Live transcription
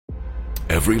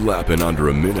Every lap in under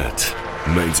a minute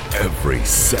means every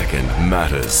second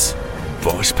matters.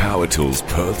 Bosch Power Tools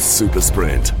Perth Super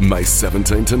Sprint, May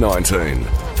 17 to 19.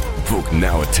 Book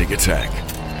now at Ticketek.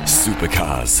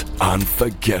 Supercars,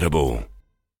 unforgettable.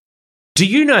 Do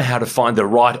you know how to find the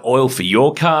right oil for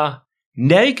your car?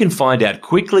 Now you can find out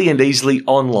quickly and easily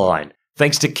online,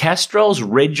 thanks to Castrol's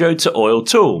Rego to Oil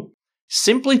tool.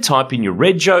 Simply type in your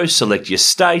Rego, select your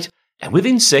state, and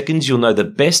within seconds you'll know the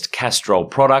best Castrol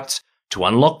products to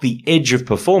unlock the edge of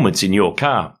performance in your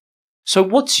car. So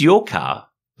what's your car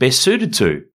best suited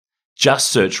to? Just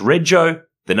search Rego,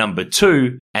 the number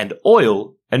 2, and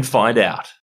oil and find out.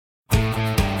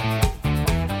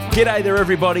 G'day there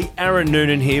everybody, Aaron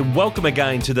Noonan here. Welcome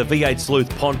again to the V8 Sleuth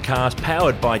podcast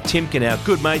powered by Timken, our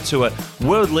good mates who are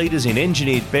world leaders in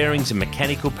engineered bearings and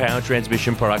mechanical power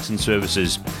transmission products and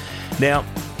services. Now,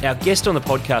 our guest on the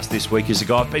podcast this week is a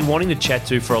guy I've been wanting to chat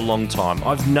to for a long time.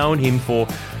 I've known him for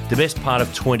the best part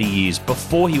of 20 years.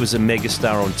 Before he was a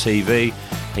megastar on TV,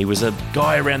 he was a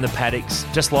guy around the paddocks,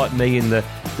 just like me in the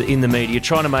media,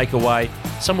 trying to make a way.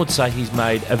 Some would say he's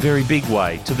made a very big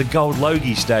way, to the Gold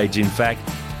Logie stage, in fact.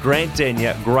 Grant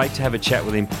Denyer, great to have a chat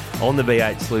with him on the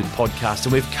V8 Sleuth podcast,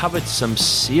 and we've covered some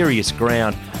serious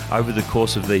ground over the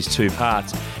course of these two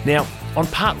parts. Now, on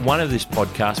part 1 of this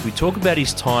podcast, we talk about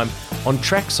his time on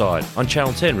Trackside on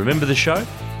Channel 10. Remember the show?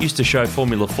 Used to show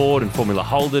Formula Ford and Formula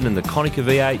Holden and the Konica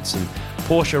V8s and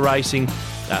Porsche racing.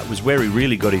 It was where he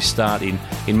really got his start in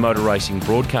motor racing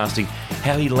broadcasting.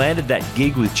 How he landed that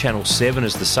gig with Channel 7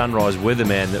 as the Sunrise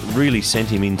weatherman that really sent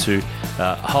him into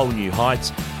whole new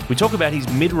heights. We talk about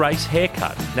his mid-race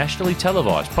haircut, nationally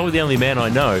televised, probably the only man I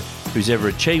know who's ever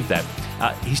achieved that.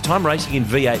 His time racing in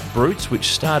V8 Brutes,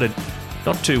 which started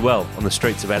not too well on the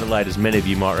streets of Adelaide, as many of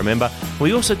you might remember.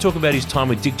 We also talk about his time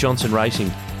with Dick Johnson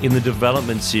Racing in the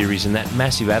Development Series and that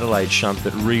massive Adelaide shunt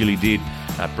that really did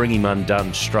bring him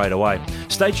undone straight away.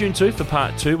 Stay tuned too for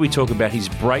part 2. We talk about his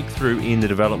breakthrough in the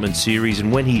Development Series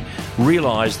and when he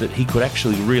realised that he could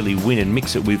actually really win and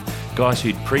mix it with guys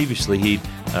who'd previously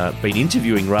been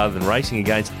interviewing rather than racing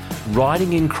against,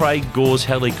 riding in Craig Gore's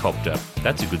helicopter.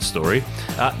 That's a good story.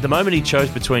 The moment he chose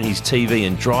between his TV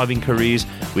and driving careers,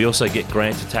 we also get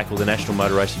Grant to tackle the National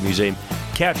Motor Racing Museum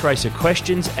Couch Racer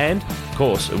questions, and, of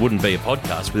course, it wouldn't be a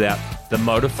podcast without the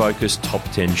Motor Focus Top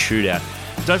 10 Shootout.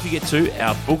 Don't forget too,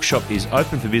 our bookshop is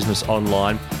open for business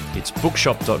online. It's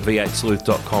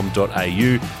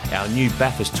bookshop.v8sleuth.com.au. Our new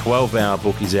Bathurst 12-hour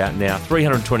book is out now,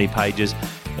 320 pages,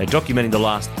 documenting the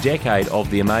last decade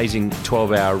of the amazing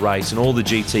 12-hour race and all the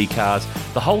GT cars.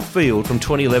 The whole field from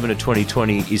 2011 to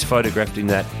 2020 is photographed in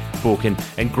that book, and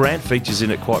Grant features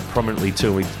in it quite prominently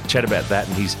too. We chat about that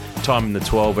and his time in the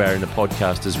 12-hour in the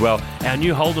podcast as well. Our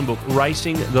new Holden book,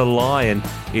 Racing the Lion,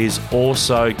 is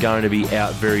also going to be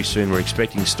out very soon. We're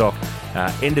expecting stock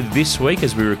end of this week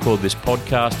as we record this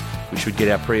podcast. We should get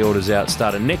our pre-orders out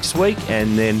starting next week,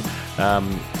 and then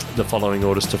the following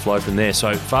orders to flow from there.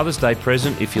 So Father's Day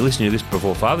present, if you're listening to this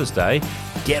before Father's Day,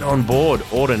 get on board.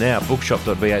 Order now,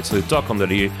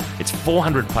 bookshop.v8sleuth.com.au. It's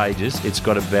 400 pages. It's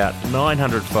got about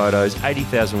 900 photos,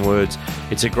 80,000 words.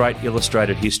 It's a great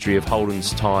illustrated history of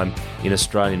Holden's time in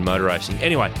Australian motor racing.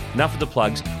 Anyway, enough of the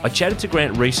plugs. I chatted to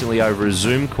Grant recently over a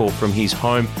Zoom call from his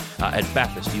home at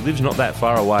Bathurst. He lives not that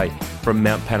far away from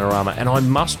Mount Panorama, and I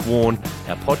must warn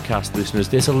our podcast listeners,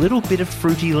 there's a little bit of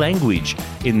fruity language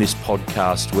in this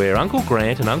podcast where Uncle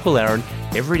Grant and Uncle Aaron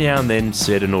every now and then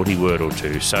said a naughty word or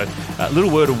two. So a little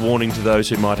word of warning to those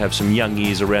who might have some young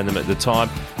ears around them at the time.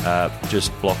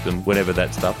 Just block them whenever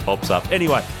that stuff pops up.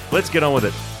 Anyway, let's get on with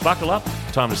it. Buckle up,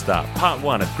 time to start. Part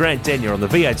 1 of Grant Denyer on the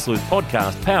V8 Sleuth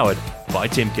podcast powered by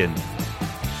Timken.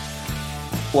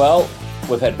 Well,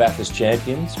 we've had Bathurst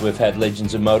champions, we've had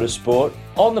legends of motorsport.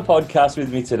 On the podcast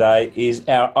with me today is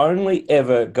our only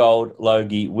ever Gold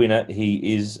Logie winner.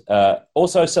 He is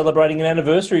also celebrating an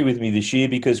anniversary with me this year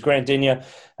because, Grant Denyer,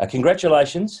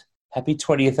 congratulations. Happy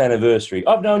 20th anniversary.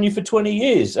 I've known you for 20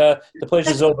 years. The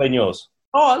pleasure's all been yours.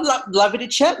 Oh, lovely to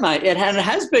chat, mate. And it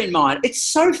has been mine. It's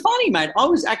so funny, mate. I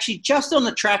was actually just on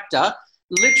the tractor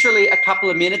literally a couple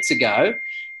of minutes ago,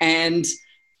 and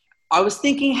I was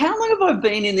thinking, how long have I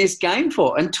been in this game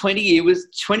for? And 20 years was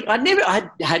 20. I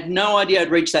had no idea I'd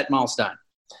reached that milestone.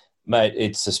 Mate,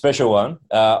 it's a special one.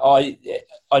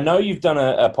 I know you've done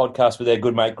a podcast with our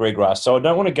good mate Greg Russ, so I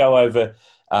don't want to go over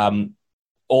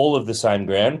all of the same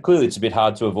ground. Clearly, it's a bit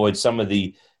hard to avoid some of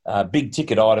the big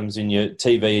ticket items in your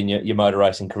TV and your motor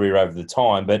racing career over the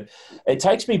time. But it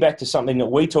takes me back to something that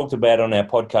we talked about on our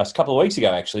podcast a couple of weeks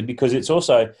ago, actually, because it's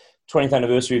also 20th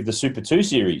anniversary of the Super 2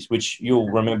 series, which you'll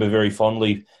remember very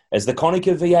fondly as the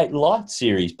Konica V8 Light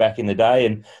series back in the day,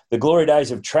 and the glory days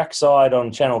of Trackside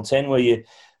on Channel 10 where you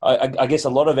I guess a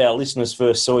lot of our listeners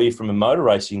first saw you from a motor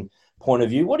racing point of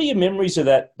view. What are your memories of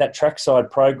that trackside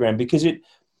program? Because it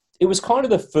was kind of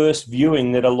the first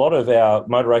viewing that a lot of our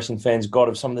motor racing fans got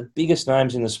of some of the biggest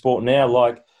names in the sport now,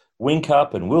 like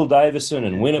Whincup and Will Davison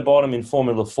and Winterbottom in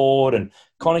Formula Ford and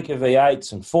Konica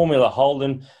V8s and Formula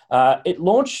Holden. It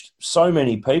launched so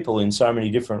many people in so many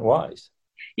different ways.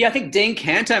 Yeah, I think Dean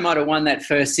Canto might have won that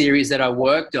first series that I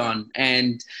worked on,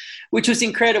 and which was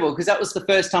incredible because that was the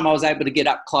first time I was able to get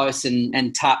up close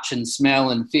and touch and smell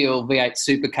and feel V8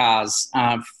 supercars,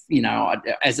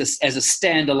 as a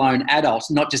standalone adult,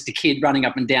 not just a kid running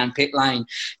up and down pit lane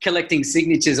collecting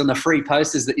signatures on the free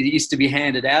posters that used to be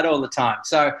handed out all the time.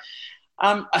 So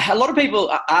a lot of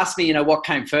people ask me, what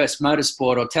came first,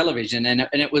 motorsport or television? And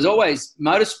it was always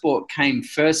motorsport came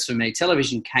first for me.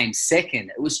 Television came second.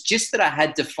 It was just that I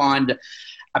had to find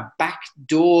a back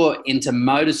door into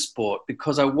motorsport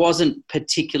because I wasn't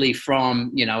particularly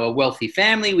from, a wealthy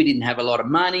family. We didn't have a lot of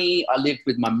money. I lived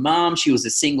with my mum. She was a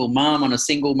single mum on a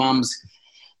single mum's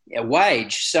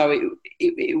wage. So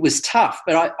it was tough.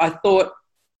 But I thought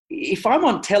if I'm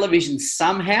on television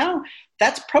somehow,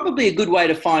 that's probably a good way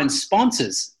to find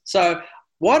sponsors. So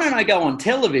why don't I go on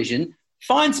television,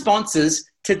 find sponsors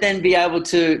to then be able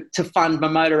to fund my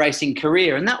motor racing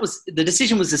career? And the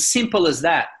decision was as simple as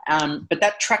that. But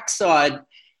that trackside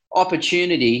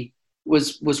opportunity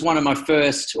was one of my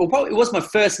first, or probably it was my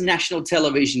first national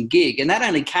television gig. And that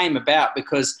only came about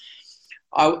because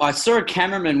I saw a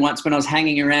cameraman once when I was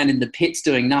hanging around in the pits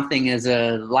doing nothing as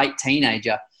a late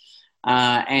teenager.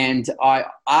 And I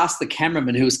asked the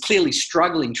cameraman, who was clearly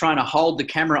struggling, trying to hold the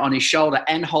camera on his shoulder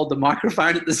and hold the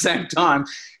microphone at the same time,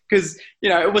 because,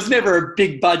 it was never a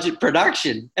big budget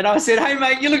production. And I said, "Hey,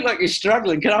 mate, you look like you're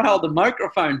struggling. Can I hold the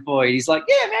microphone for you?" He's like,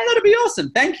 "Yeah, man, that'd be awesome.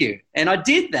 Thank you." And I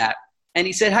did that. And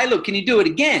he said, "Hey, look, can you do it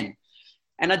again?"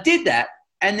 And I did that.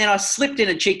 And then I slipped in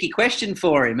a cheeky question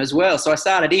for him as well. So I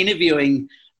started interviewing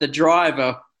the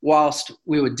driver whilst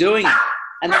we were doing it.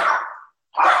 And then,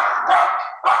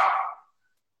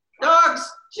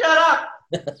 dogs, shut up.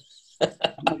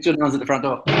 Children's at the front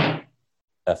door.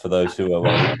 For those who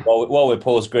are, while we're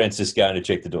paused, Grant's just going to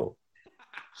check the door.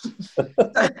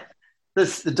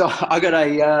 The dog. I got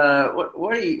a.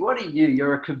 What are you?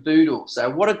 You're a cavoodle. So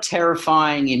what a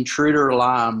terrifying intruder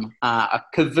alarm a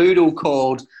cavoodle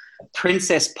called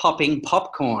Princess Popping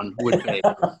Popcorn would be.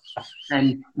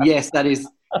 And yes, that is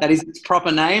its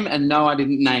proper name. And no, I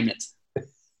didn't name it.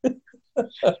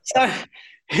 So.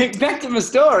 Back to my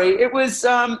story, it was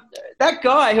that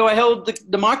guy who I held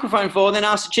the microphone for, then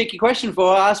asked a cheeky question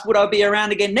for, asked would I be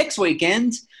around again next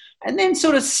weekend, and then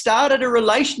sort of started a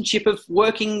relationship of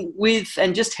working with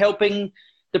and just helping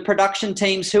the production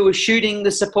teams who were shooting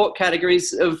the support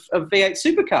categories of V8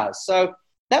 supercars. So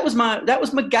that was my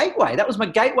gateway. That was my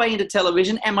gateway into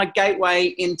television and my gateway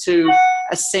into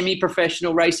a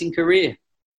semi-professional racing career.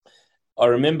 I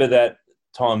remember that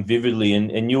time vividly,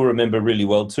 and you'll remember really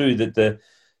well too that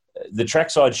the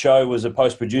trackside show was a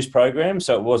post-produced program,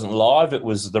 so it wasn't live. It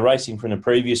was the racing from the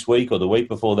previous week or the week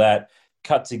before that,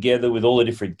 cut together with all the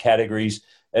different categories.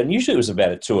 And usually it was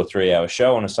about a 2 or 3 hour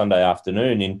show on a Sunday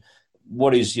afternoon in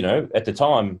what is, at the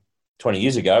time, 20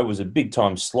 years ago, was a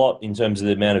big-time slot in terms of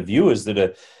the amount of viewers that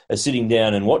are sitting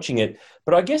down and watching it.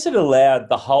 But I guess it allowed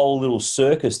the whole little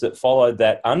circus that followed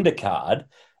that undercard.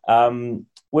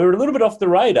 We were a little bit off the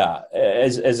radar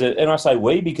and I say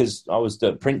we because I was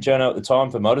the print journal at the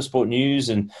time for Motorsport News,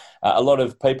 and a lot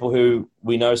of people who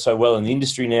we know so well in the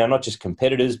industry now, not just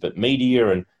competitors, but media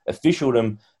and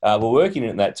officialdom, were working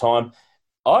at that time.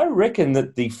 I reckon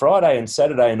that the Friday and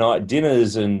Saturday night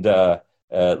dinners and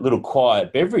little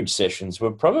quiet beverage sessions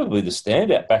were probably the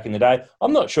standout back in the day.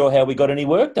 I'm not sure how we got any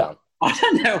work done. I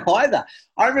don't know either.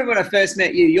 I remember when I first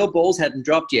met you, your balls hadn't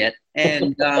dropped yet,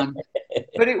 and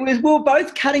but we were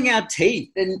both cutting our teeth,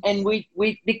 and we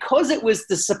because it was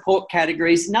the support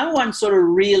categories, no one sort of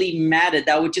really mattered.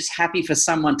 They were just happy for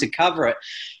someone to cover it,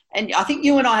 and I think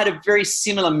you and I had a very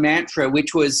similar mantra,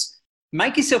 which was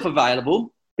make yourself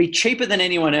available, be cheaper than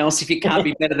anyone else if you can't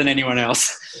be better than anyone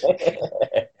else.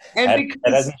 And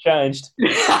that hasn't changed,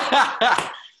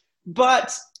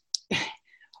 but.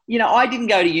 I didn't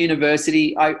go to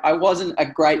university. I wasn't a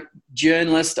great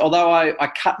journalist, although I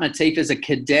cut my teeth as a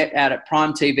cadet out at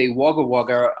Prime TV Wagga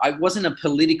Wagga. I wasn't a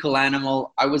political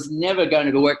animal. I was never going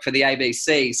to work for the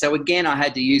ABC. So again, I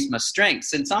had to use my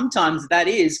strengths. And sometimes that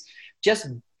is just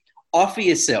offer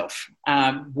yourself,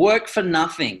 work for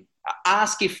nothing.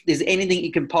 Ask if there's anything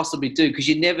you can possibly do, because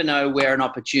you never know where an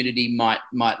opportunity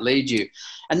might lead you.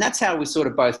 And that's how we sort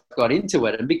of both got into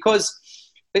it. And because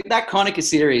that Konica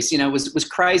series, was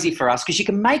crazy for us because you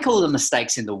can make all the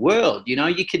mistakes in the world. You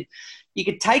you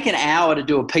could take an hour to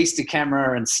do a piece to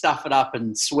camera and stuff it up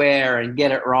and swear and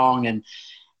get it wrong.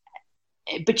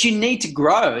 But you need to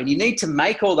grow and you need to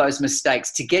make all those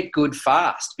mistakes to get good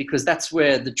fast, because that's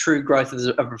where the true growth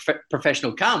of a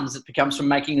professional comes. It becomes from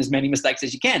making as many mistakes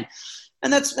as you can.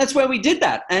 And that's where we did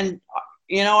that. And,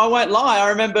 you know, I won't lie. I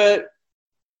remember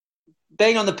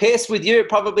being on the piss with you at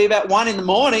probably about 1 a.m.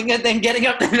 and then getting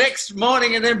up the next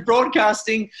morning and then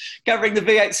broadcasting, covering the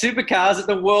V8 supercars at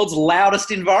the world's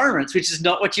loudest environments, which is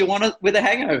not what you want with a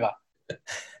hangover.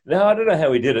 No, I don't know how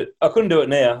we did it. I couldn't do it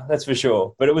now, that's for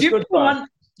sure. But it was good fun. Do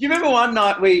you remember one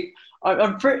night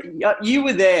you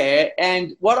were there,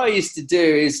 and what I used to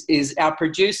do is our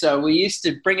producer, we used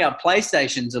to bring our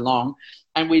PlayStations along,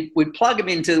 and we'd plug them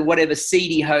into whatever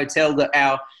seedy hotel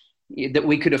that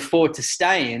we could afford to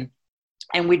stay in.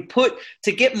 And we'd put,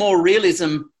 to get more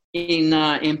realism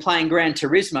in playing Gran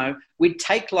Turismo, we'd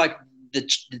take like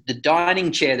the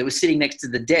dining chair that was sitting next to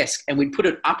the desk, and we'd put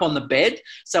it up on the bed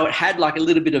so it had like a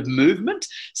little bit of movement.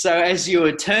 So as you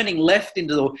were turning left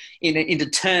into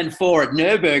turn 4 at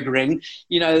Nürburgring,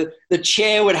 you know, the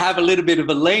chair would have a little bit of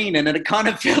a lean, and it kind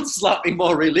of felt slightly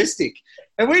more realistic.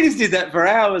 And we just did that for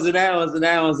hours and hours and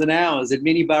hours and hours at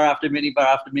minibar after minibar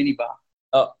after minibar.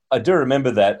 I do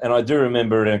remember that, and I do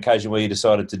remember an occasion where you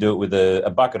decided to do it with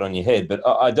a bucket on your head, but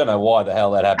I don't know why the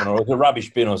hell that happened, or it was a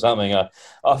rubbish bin or something.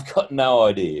 I've got no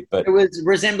idea. But it was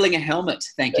resembling a helmet.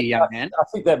 Thank you, young man. I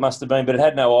think that must have been, but it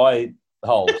had no eye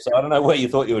hole, so I don't know where you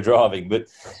thought you were driving. But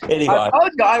anyway.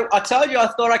 I told you I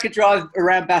thought I could drive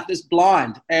around Bathurst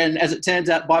blind, and as it turns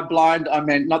out, by blind, I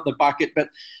meant not the bucket, but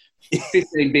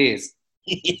 15 beers.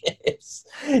 Yes,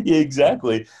 yeah,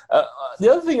 exactly. The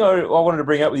other thing I wanted to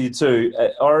bring up with you too,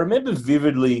 I remember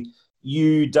vividly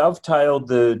you dovetailed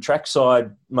the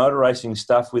trackside motor racing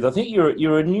stuff with, I think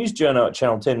you're a news journal at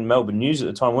Channel 10 Melbourne News at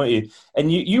the time, weren't you?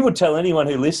 And you would tell anyone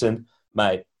who listened,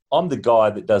 mate, I'm the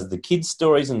guy that does the kids'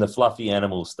 stories and the fluffy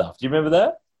animal stuff. Do you remember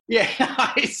that? Yeah,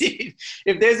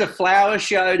 if there's a flower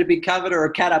show to be covered or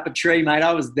a cat up a tree, mate,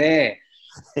 I was there.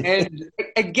 And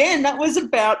again, that was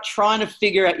about trying to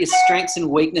figure out your strengths and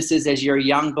weaknesses as you're a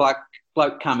young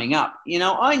bloke coming up. You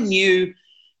know, I knew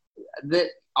that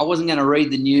I wasn't going to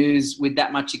read the news with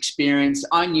that much experience.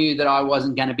 I knew that I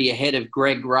wasn't going to be ahead of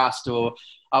Greg Rust, or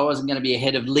I wasn't going to be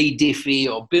ahead of Lee Diffie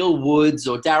or Bill Woods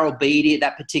or Darryl Beattie at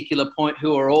that particular point,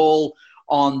 who are all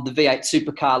on the V8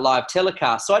 Supercar live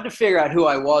telecast. So I had to figure out who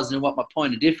I was and what my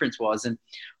point of difference was. And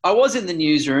I was in the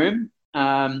newsroom,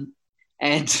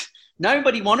 and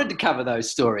nobody wanted to cover those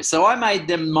stories. So I made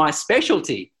them my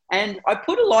specialty. And I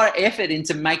put a lot of effort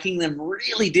into making them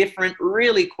really different,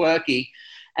 really quirky.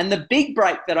 And the big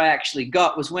break that I actually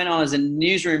got was when I was in a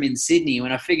newsroom in Sydney,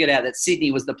 when I figured out that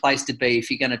Sydney was the place to be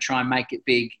if you're going to try and make it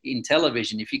big in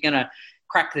television, if you're going to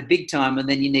crack the big time, and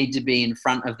then you need to be in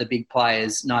front of the big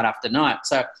players night after night.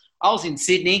 So I was in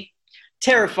Sydney,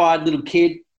 terrified little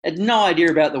kid, had no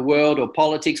idea about the world or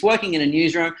politics, working in a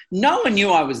newsroom. No one knew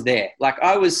I was there. Like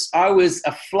I was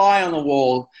a fly on the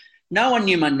wall. No one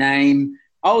knew my name.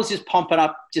 I was just pumping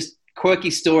up just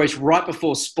quirky stories right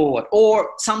before sport.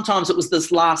 Or sometimes it was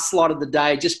this last slot of the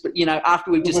day, just, you know, after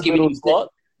we've just given you slot,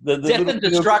 the death and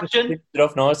destruction. It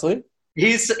off nicely.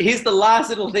 Here's the last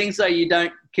little thing so you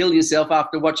don't kill yourself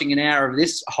after watching an hour of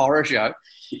this horror show.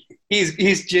 Here's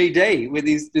GD with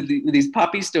his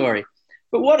puppy story.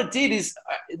 But what it did is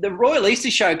the Royal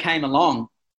Easter Show came along,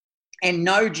 and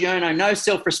no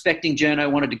self-respecting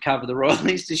journo wanted to cover the Royal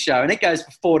Easter Show, and it goes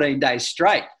for 14 days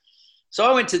straight. So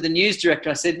I went to the news director.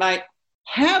 I said, mate,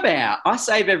 how about I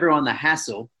save everyone the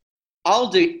hassle? I'll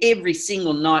do every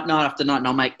single night after night, and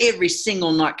I'll make every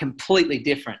single night completely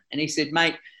different. And he said,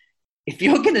 mate, if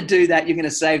you're going to do that, you're going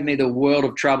to save me the world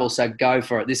of trouble, so go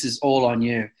for it. This is all on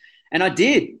you. And I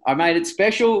did. I made it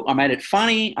special. I made it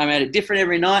funny. I made it different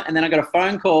every night. And then I got a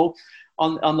phone call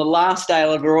on the last day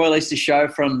of the Royal Easter Show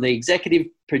from the executive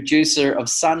producer of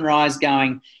Sunrise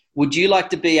going, would you like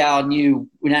to be our new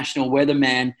national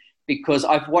weatherman? Because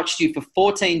I've watched you for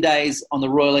 14 days on the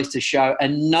Royal Easter Show,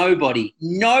 and nobody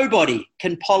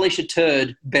can polish a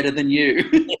turd better than you.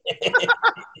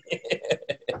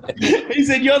 He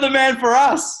said, you're the man for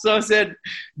us. So I said,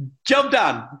 job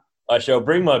done. I shall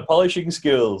bring my polishing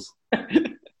skills.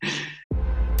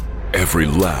 Every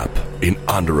lap in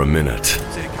under a minute.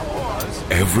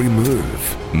 Every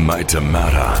move made to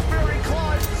matter.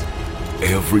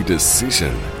 Every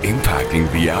decision impacting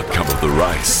the outcome of the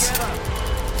race.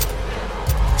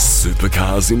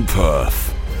 Supercars in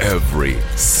Perth. Every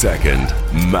second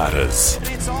matters.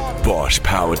 Bosch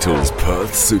Power Tools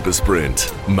Perth Super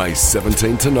Sprint, May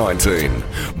 17 to 19.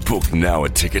 Book now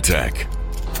at Ticketek.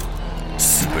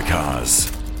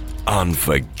 Supercars.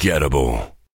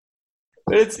 Unforgettable.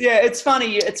 But it's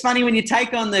funny. It's funny when you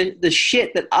take on the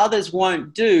shit that others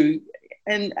won't do.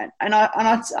 And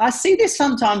I see this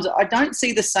sometimes. I don't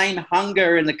see the same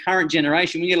hunger in the current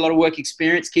generation. We get a lot of work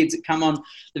experience kids that come on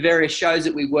the various shows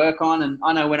that we work on. And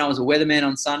I know when I was a weatherman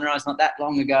on Sunrise not that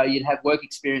long ago, you'd have work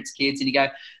experience kids and you go,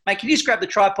 mate, can you just grab the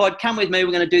tripod? Come with me.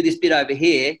 We're going to do this bit over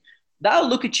here. They'll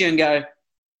look at you and go,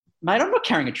 mate, I'm not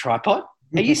carrying a tripod.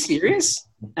 Are you serious?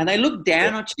 And they look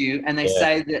down at you and they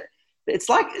say that it's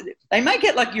like they make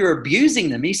it like you're abusing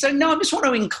them. You say, no, I just want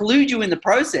to include you in the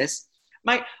process.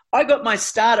 Mate, I got my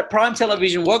start at Prime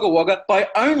Television Wagga Wagga by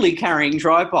only carrying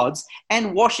tripods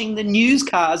and washing the news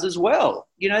cars as well.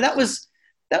 You know, that was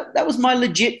my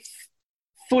legit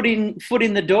foot in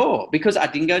the door because I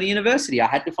didn't go to university. I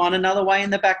had to find another way in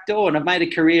the back door, and I've made a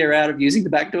career out of using the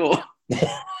back door.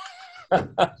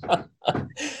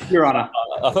 Your Honour.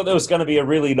 I thought there was going to be a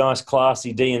really nice,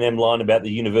 classy D&M line about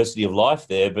the University of Life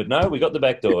there, but no, we got the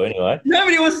back door anyway.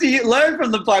 Nobody wants to learn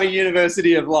from the bloody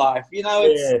University of Life. You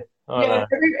know,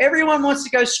 everyone wants to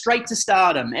go straight to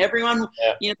stardom. Everyone,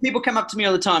 people come up to me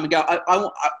all the time and go,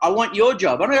 I want your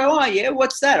job. And I go, oh, yeah,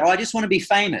 what's that? Oh, I just want to be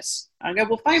famous. I go,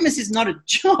 well, famous is not a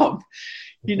job.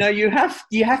 You know, you have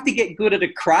to get good at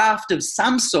a craft of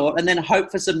some sort and then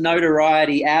hope for some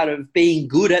notoriety out of being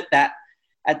good at that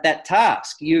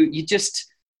task.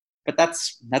 But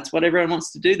that's what everyone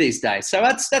wants to do these days. So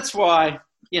that's why,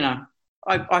 you know,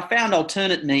 I found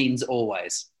alternate means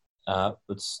always.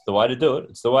 It's the way to do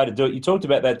it. It's the way to do it. You talked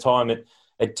about that time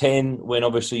at 10 when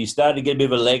obviously you started to get a bit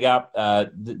of a leg up.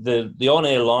 The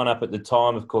on-air lineup at the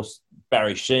time, of course,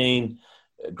 Barry Sheen,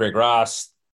 Greg Rass,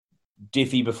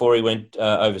 Diffie before he went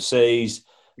overseas,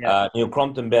 Neil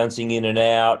Crompton bouncing in and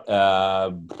out,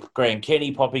 Grant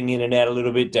Kenny popping in and out a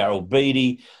little bit, Daryl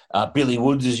Beattie, Billy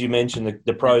Woods, as you mentioned,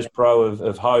 the pros pro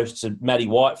of hosts, and Matty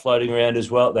White floating around as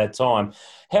well at that time.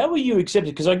 How were you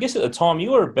accepted? Because I guess at the time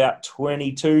you were about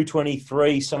 22,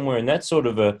 23, somewhere in that sort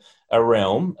of a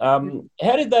realm.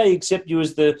 How did they accept you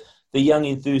as the young,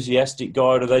 enthusiastic guy?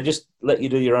 Or did they just let you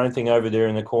do your own thing over there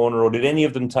in the corner, or did any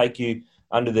of them take you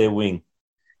under their wing?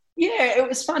 Yeah, it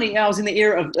was funny. I was in the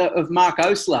era of Mark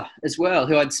Osler as well,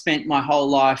 who I'd spent my whole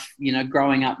life, you know,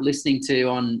 growing up listening to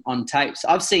on tapes.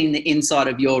 I've seen the inside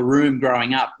of your room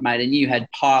growing up, mate, and you had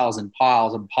piles and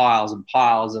piles and piles and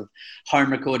piles of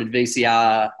home-recorded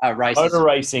VCR races. Motor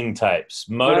racing tapes.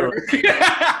 Most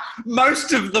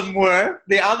of them were.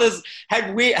 The others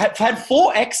had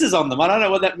 4 X's on them. I don't know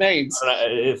what that means.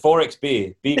 4X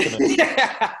beer.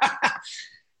 Yeah.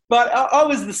 But I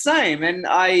was the same, and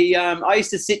I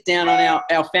used to sit down on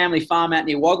our family farm out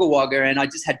near Wagga Wagga, and I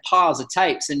just had piles of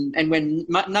tapes. And when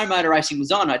no motor racing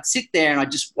was on, I'd sit there and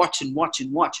I'd just watch and watch and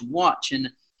watch and watch. And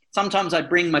sometimes I'd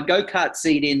bring my go-kart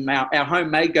seat in, our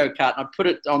homemade go-kart, and I'd put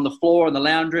it on the floor in the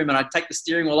lounge room, and I'd take the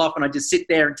steering wheel off, and I'd just sit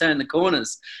there and turn the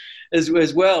corners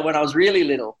as well when I was really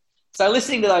little. So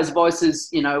listening to those voices,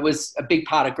 you know, was a big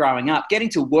part of growing up. Getting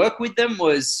to work with them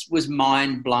was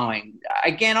mind-blowing.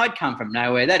 Again, I'd come from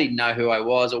nowhere. They didn't know who I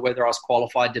was or whether I was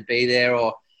qualified to be there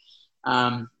or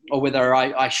whether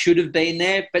I should have been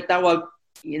there. But they were,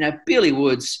 you know, Billy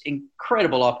Woods,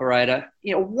 incredible operator,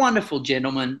 you know, wonderful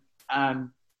gentleman.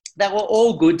 They were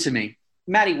all good to me.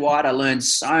 Matty White, I learned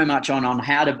so much on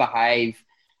how to behave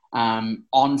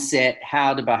on set,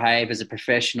 how to behave as a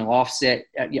professional offset.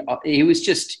 He was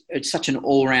just such an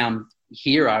all-round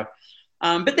hero.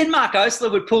 But then Mark Osler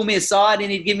would pull me aside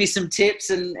and he'd give me some tips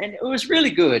and it was really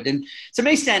good. And to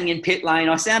me standing in pit lane,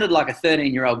 I sounded like a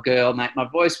 13-year-old girl, mate. My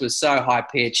voice was so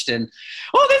high-pitched and,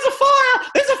 oh, there's a fire!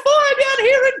 There's a fire down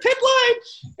here in pit lane!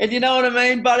 And you know what I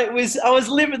mean? But I was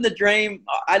living the dream.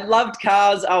 I loved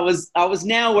cars. I was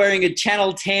now wearing a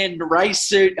Channel 10 race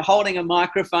suit, holding a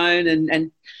microphone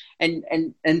and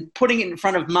putting it in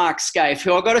front of Mark Skaife,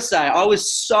 who I've got to say, I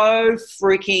was so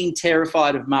freaking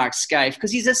terrified of Mark Skaife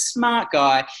because he's a smart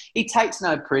guy. He takes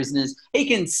no prisoners. He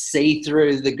can see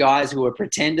through the guys who are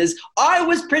pretenders. I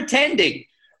was pretending,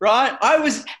 right? I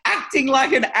was acting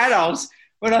like an adult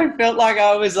when I felt like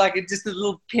I was like just a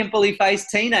little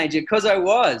pimply-faced teenager because I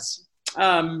was.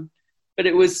 But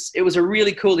it was a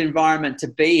really cool environment to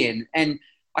be in. And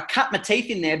I cut my teeth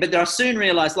in there, but I soon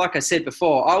realised, like I said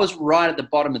before, I was right at the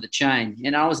bottom of the chain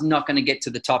and I was not going to get to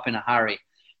the top in a hurry.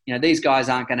 You know, these guys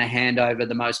aren't going to hand over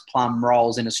the most plum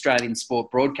roles in Australian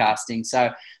sport broadcasting.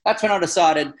 So that's when I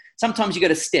decided sometimes you got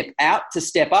to step out to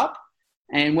step up.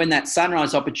 And when that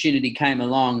Sunrise opportunity came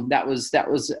along, that was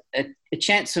a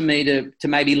chance for me to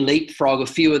maybe leapfrog a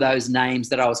few of those names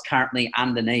that I was currently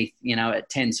underneath, you know, at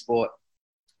 10 Sport.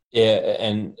 Yeah,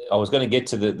 and I was going to get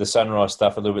to the Sunrise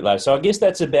stuff a little bit later. So I guess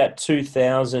that's about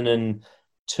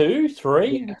 2002, 3?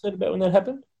 Yeah. Is that about when that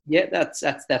happened? Yeah,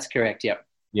 that's correct, yep.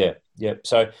 Yeah, yeah.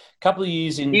 So a couple of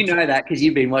years in... You know that because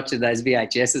you've been watching those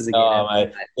VHSs again. Oh,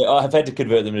 mate. I've had to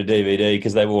convert them to DVD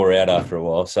because they wore out after a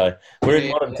while. So we're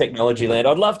in modern technology land.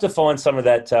 I'd love to find some of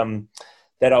that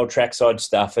that old trackside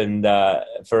stuff and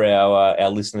for our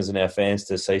listeners and our fans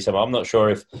to see some. I'm not sure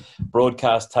if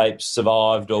broadcast tapes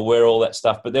survived or where all that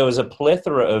stuff, but there was a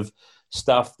plethora of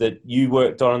stuff that you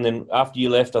worked on. And then after you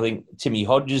left, I think Timmy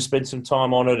Hodges spent some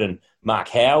time on it and Mark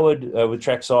Howard with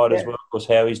trackside as well. Of course,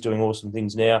 Howie's doing awesome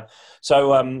things now.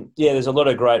 So, there's a lot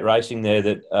of great racing there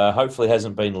that hopefully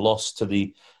hasn't been lost to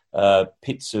the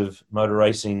pits of motor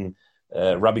racing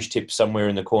rubbish tips somewhere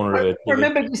in the corner of it. I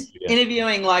remember just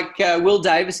interviewing like Will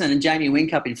Davison and Jamie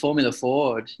Whincup in Formula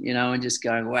Ford, and just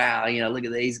going, wow, look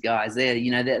at these guys there.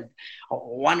 I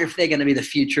wonder if they're going to be the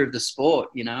future of the sport,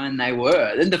 and they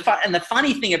were. And the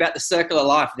funny thing about the circle of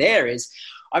life there is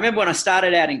I remember when I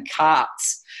started out in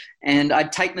karts and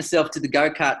I'd take myself to the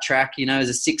go-kart track, as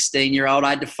a 16-year-old.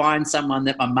 I had to find someone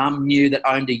that my mum knew that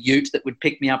owned a ute that would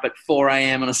pick me up at 4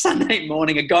 a.m. on a Sunday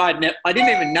morning. A guy, I didn't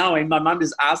even know him. My mum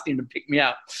just asked him to pick me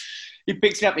up. He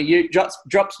picks me up in a ute,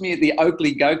 drops me at the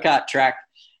Oakley go-kart track,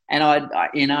 and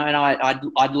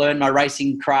I'd learn my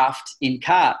racing craft in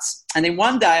karts. And then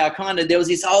one day there was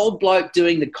this old bloke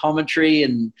doing the commentary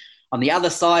and on the other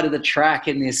side of the track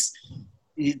in this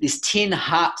tin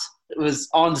hut. It was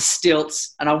on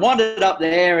stilts, and I wandered up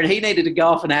there, and he needed to go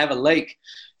off and have a leak.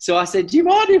 So I said, do you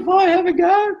mind if I have a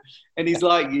go? And he's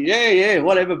like, yeah,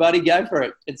 whatever, buddy, go for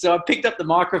it. And so I picked up the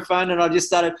microphone, and I just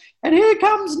started, and here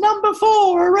comes number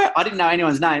 4. I didn't know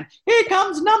anyone's name. Here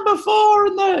comes number 4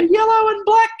 in the yellow and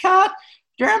black cart.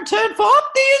 Down turn 4,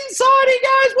 up the inside he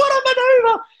goes. What a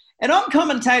manoeuvre. And I'm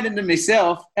commentating to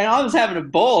myself, and I was having a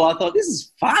ball. I thought, this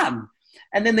is fun.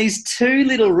 And then these 2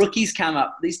 little rookies come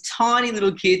up, these tiny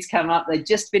little kids come up. They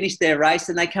just finished their race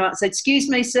and they come up and say, excuse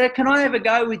me, sir, can I have a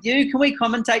go with you? Can we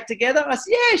commentate together? I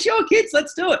said, yeah, sure, kids,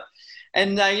 let's do it.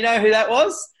 And you know who that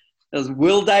was? It was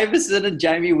Will Davison and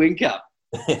Jamie Whincup.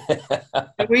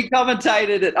 And we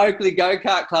commentated at Oakley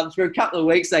Go-Kart Clubs for a couple of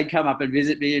weeks. They'd come up and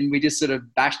visit me and we just sort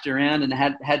of bashed around and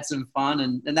had some fun.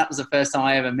 And that was the first time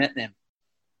I ever met them.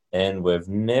 And we've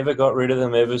never got rid of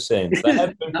them ever since. They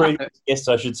have been previous guests,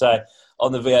 I should say,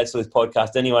 on the V8 Sleuth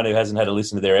podcast. Anyone who hasn't had a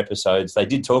listen to their episodes, they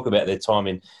did talk about their time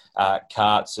in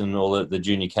karts and all the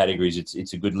junior categories.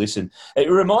 It's a good listen. It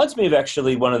reminds me of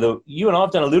actually you and I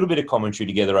have done a little bit of commentary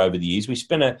together over the years. We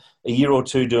spent a year or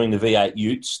two doing the V8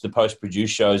 Utes, the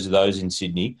post-produced shows of those in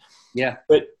Sydney. Yeah.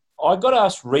 But I got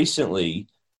asked recently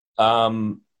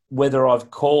whether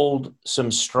I've called some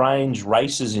strange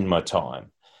races in my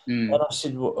time. And I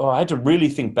said, well, I had to really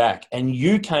think back. And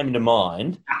you came to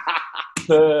mind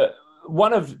for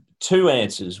one of 2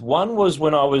 answers. One was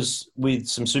when I was with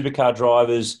some supercar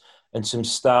drivers and some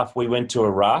staff. We went to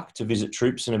Iraq to visit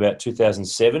troops in about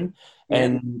 2007. Yeah.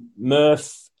 And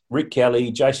Murph, Rick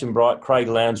Kelly, Jason Bright, Craig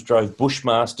Lowndes drove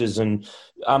Bushmasters and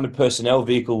armoured personnel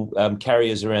vehicle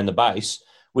carriers around the base,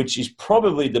 which is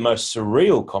probably the most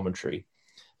surreal commentary.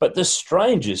 But the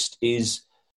strangest is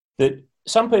that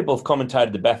some people have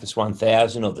commentated the Bathurst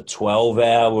 1000 or the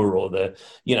 12-hour or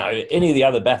any of the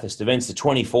other Bathurst events, the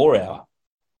 24-hour.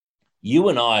 You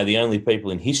and I are the only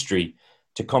people in history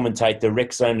to commentate the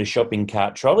Rexona Shopping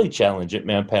Cart Trolley Challenge at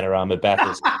Mount Panorama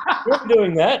Bathurst. We're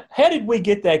doing that. How did we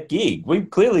get that gig? We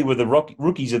clearly were the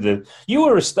rookies of the... You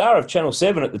were a star of Channel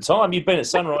 7 at the time. You'd been at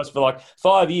Sunrise for like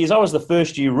 5 years. I was the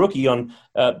first-year rookie on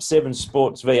 7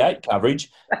 Sports V8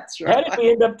 coverage. That's right. How did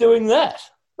we end up doing that?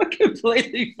 I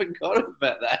completely forgot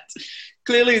about that.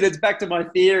 Clearly, that's back to my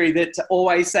theory that to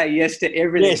always say yes to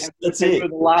everything. Yes, that's it.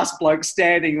 The last bloke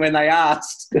standing when they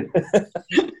asked.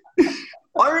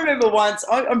 I remember once,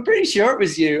 I'm pretty sure it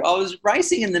was you, I was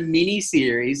racing in the mini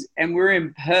series and we're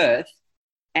in Perth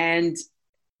and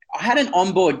I had an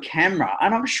onboard camera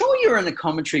and I'm sure you were in the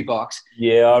commentary box.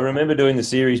 Yeah, I remember doing the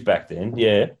series back then,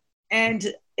 yeah.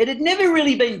 And it had never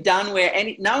really been done where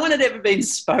no one had ever been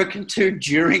spoken to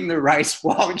during the race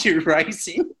while you're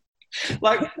racing.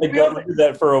 Like they got rid of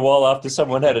that for a while after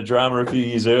someone had a drama a few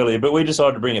years earlier, but we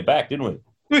decided to bring it back, didn't we?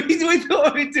 We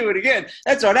thought we'd do it again.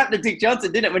 That's right. Happened to Dick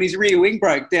Johnson, didn't it, when his rear wing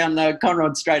broke down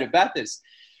Conrod Straight at Bathurst.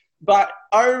 But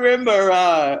I remember,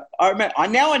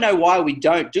 now I know why we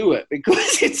don't do it,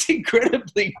 because it's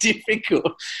incredibly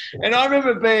difficult. And I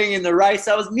remember being in the race.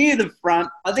 I was near the front.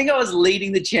 I think I was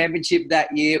leading the championship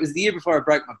that year. It was the year before I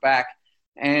broke my back.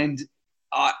 And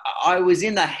I was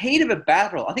in the heat of a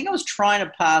battle. I think I was trying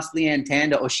to pass Leanne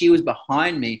Tander, or she was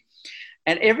behind me.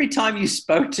 And every time you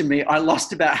spoke to me, I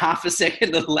lost about half a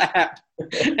second a lap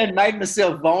and made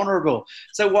myself vulnerable.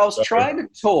 So whilst trying to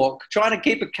talk, trying to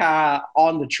keep a car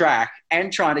on the track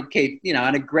and trying to keep,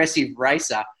 an aggressive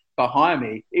racer, behind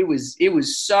me. It was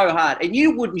so hard. And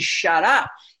you wouldn't shut up.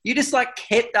 You just like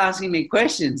kept asking me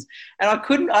questions. And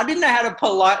I didn't know how to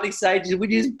politely say,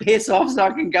 would you just piss off so I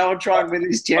can go and try and win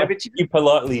this championship? You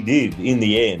politely did in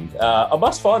the end. I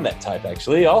must find that tape,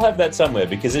 actually. I'll have that somewhere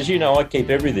because, as you know, I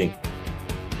keep everything.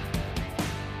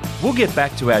 We'll get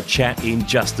back to our chat in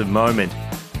just a moment.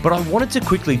 But I wanted to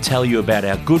quickly tell you about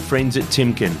our good friends at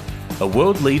Timken, a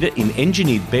world leader in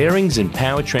engineered bearings and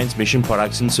power transmission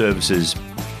products and services.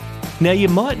 Now, you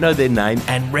might know their name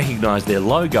and recognise their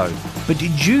logo, but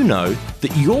did you know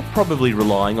that you're probably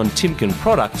relying on Timken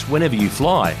products whenever you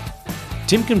fly?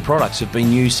 Timken products have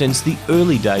been used since the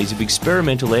early days of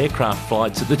experimental aircraft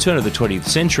flights at the turn of the 20th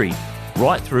century,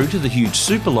 right through to the huge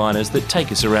superliners that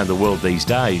take us around the world these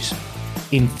days.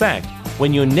 In fact,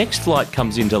 when your next flight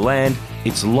comes into land,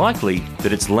 it's likely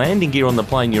that its landing gear on the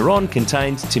plane you're on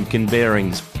contains Timken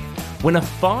bearings. When a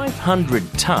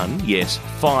 500-ton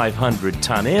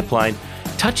airplane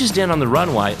touches down on the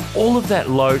runway, all of that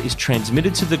load is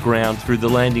transmitted to the ground through the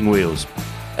landing wheels.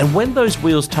 And when those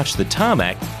wheels touch the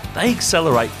tarmac, they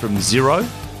accelerate from 0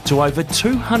 to over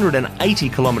 280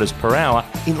 kilometres per hour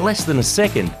in less than a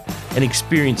second and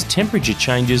experience temperature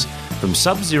changes from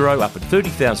sub-zero up at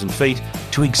 30,000 feet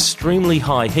to extremely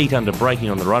high heat under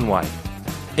braking on the runway.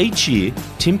 Each year,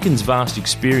 Timken's vast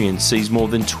experience sees more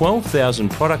than 12,000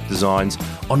 product designs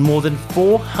on more than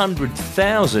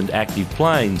 400,000 active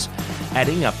planes,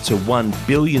 adding up to 1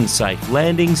 billion safe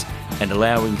landings and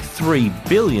allowing 3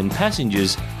 billion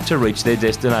passengers to reach their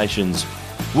destinations.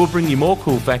 We'll bring you more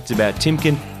cool facts about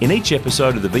Timken in each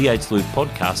episode of the V8 Sleuth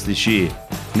podcast this year.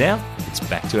 Now, it's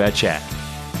back to our chat.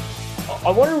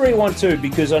 I want to rewind too,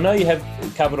 because I know you have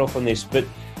covered off on this, but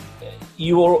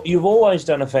you've always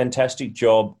done a fantastic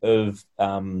job of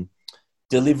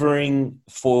delivering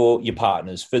for your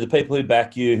partners, for the people who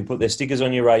back you, who put their stickers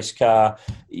on your race car.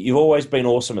 You've always been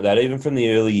awesome at that, even from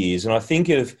the early years. And I think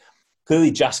of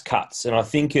clearly Just Cuts, and I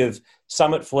think of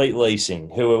Summit Fleet Leasing,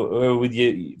 who are with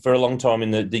you for a long time in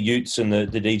the Utes and the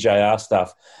DJR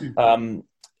stuff. Mm-hmm.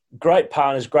 Great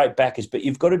partners, great backers, but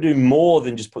you've got to do more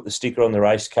than just put the sticker on the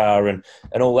race car and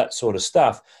all that sort of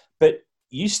stuff. But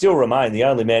you still remain the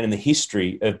only man in the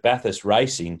history of Bathurst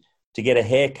racing to get a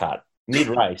haircut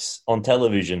mid-race on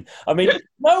television. I mean,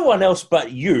 no one else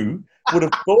but you would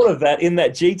have thought of that in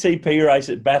that GTP race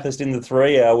at Bathurst in the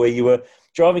 3 hour where you were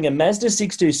driving a Mazda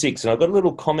 626. And I've got a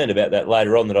little comment about that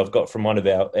later on that I've got from one of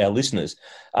our listeners.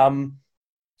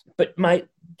 But, mate,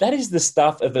 that is the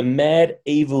stuff of a mad,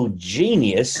 evil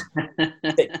genius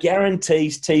that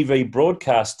guarantees TV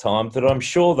broadcast time that I'm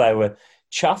sure they were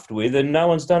chuffed with, and no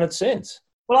one's done it since.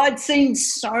 Well, I'd seen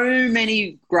so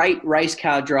many great race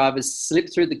car drivers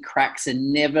slip through the cracks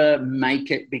and never make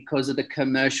it because of the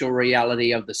commercial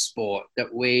reality of the sport,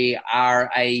 that we are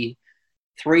a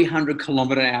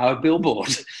 300-kilometre-an-hour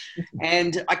billboard.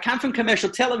 And I come from commercial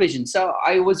television, so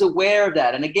I was aware of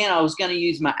that. And again, I was going to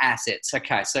use my assets.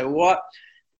 Okay, so what?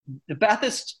 The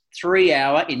Bathurst 3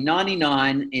 hour in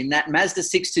 99 in that Mazda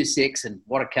 626, and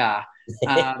what a car.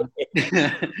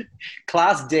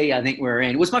 Class D, I think we were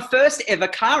in. It was my first ever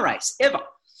car race, ever.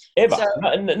 So,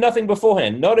 nothing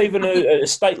beforehand, not even a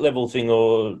state level thing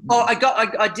or. Oh,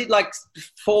 I did like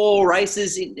 4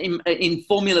 races in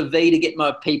Formula V to get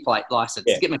my P plate license,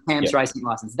 to get my CAMS racing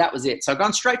license. That was it. So I've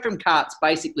gone straight from karts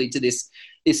basically to this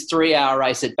 3 hour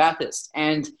race at Bathurst,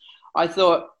 and I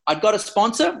thought I'd got a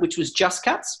sponsor, which was Just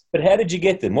Cuts. But how did you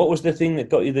get them? What was the thing that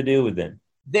got you the deal with them?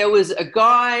 There was a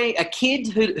kid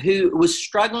who was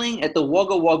struggling at the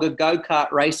Wagga Wagga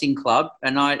Go-Kart Racing Club,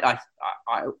 and I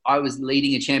was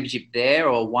leading a championship there,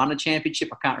 or won a championship,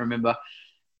 I can't remember.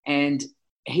 And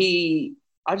I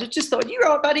just thought, you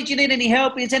right, buddy, do you need any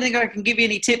help? Is there anything I can give you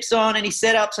any tips on, any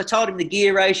setups? I told him the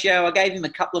gear ratio. I gave him a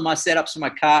couple of my setups for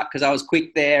my kart because I was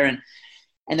quick there, and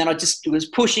then I just was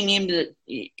pushing him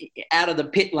out of the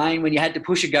pit lane when you had to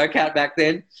push a go-kart back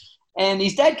then. And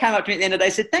his dad came up to me at the end of the day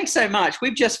and said, "Thanks so much.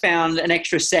 We've just found an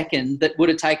extra second that would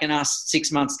have taken us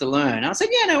 6 months to learn." I said,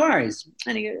 "Yeah, no worries."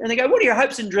 And they go, "What are your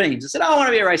hopes and dreams?" I said, "I want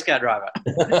to be a race car driver,"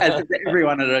 as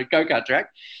everyone at a go-kart track.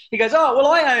 He goes, "Oh, well,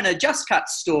 I own a Just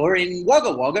Cuts store in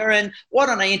Wagga Wagga, and why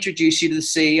don't I introduce you to the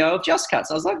CEO of Just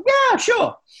Cuts?" I was like, "Yeah,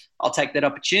 sure. I'll take that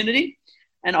opportunity."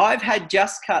 And I've had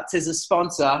Just Cuts as a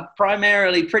sponsor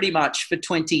primarily pretty much for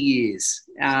 20 years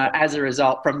as a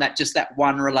result from that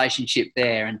one relationship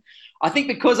there. And I think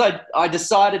because I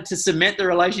decided to cement the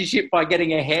relationship by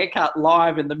getting a haircut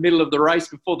live in the middle of the race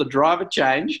before the driver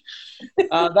change, they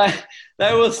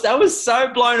was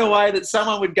so blown away that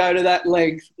someone would go to that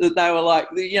length that they were like,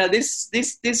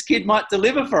 this kid might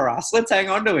deliver for us. Let's hang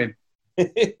on to him.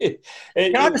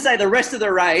 Can I just say the rest of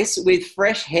the race with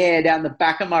fresh hair down the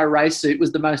back of my race suit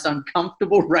was the most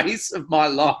uncomfortable race of my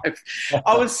life.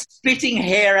 I was spitting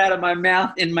hair out of my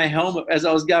mouth in my helmet as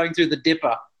I was going through the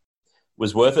dipper.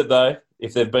 Was worth it though.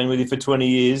 If they've been with you for 20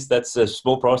 years, that's a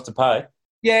small price to pay.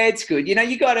 Yeah, it's good. You know,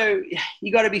 you got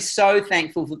to be so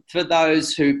thankful for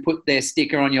those who put their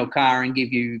sticker on your car and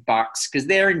give you bucks, because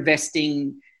they're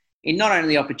investing in not only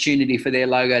the opportunity for their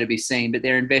logo to be seen, but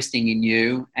they're investing in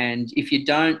you. And if you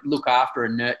don't look after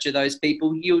and nurture those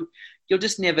people, you'll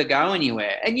just never go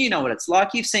anywhere. And you know what it's like.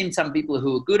 You've seen some people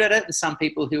who are good at it and some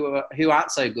people who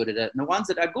aren't so good at it. And the ones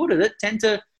that are good at it tend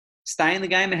to stay in the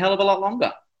game a hell of a lot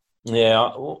longer.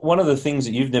 Yeah, one of the things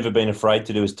that you've never been afraid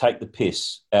to do is take the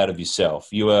piss out of yourself.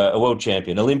 You were a world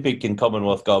champion, Olympic and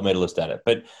Commonwealth gold medalist at it.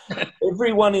 But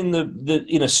everyone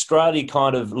in Australia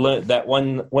kind of learnt that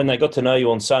when they got to know you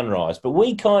on Sunrise. But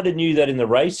we kind of knew that in the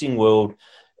racing world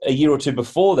a year or two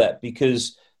before that,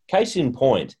 because case in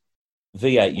point,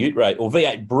 V8 Ute Race, or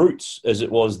V8 Brutes as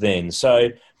it was then. So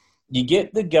you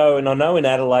get the go, and I know in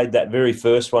Adelaide that very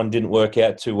first one didn't work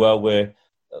out too well, where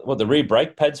the rear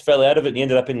brake pads fell out of it and you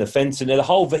ended up in the fence, and the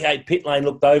whole V8 pit lane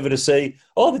looked over to see,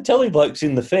 the telly bloke's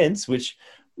in the fence, which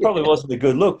probably wasn't a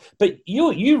good look. But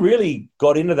you really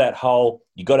got into that whole,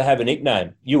 you got to have a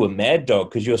nickname. You were Mad Dog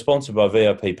because you were sponsored by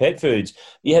VIP Pet Foods.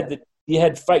 You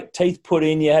had fake teeth put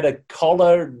in, you had a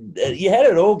collar, you had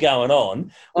it all going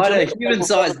on. I had a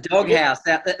human-sized doghouse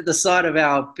out at the side of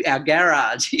our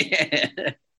garage, yeah.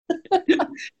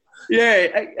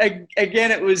 Yeah,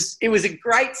 again, it was a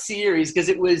great series because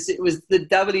it was the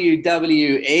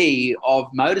WWE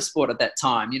of motorsport at that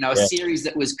time. You know, a series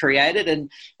that was created, and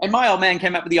my old man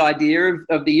came up with the idea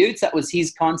of the Utes. That was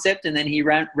his concept, and then he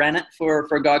ran it for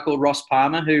a guy called Ross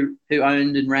Palmer, who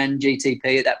owned and ran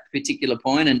GTP at that particular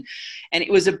point, and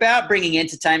it was about bringing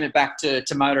entertainment back to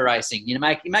motor racing. You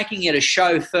know, making it a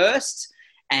show first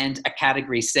and a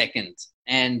category second,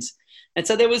 And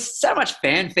so there was so much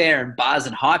fanfare and buzz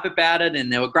and hype about it,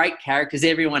 and there were great characters.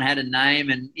 Everyone had a name,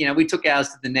 and, you know, we took ours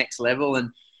to the next level.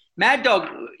 And Mad Dog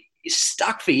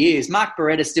stuck for years. Mark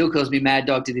Beretta still calls me Mad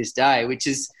Dog to this day, which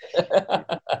is –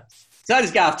 so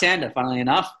does Garth Tander, funnily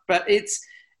enough. But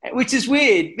which is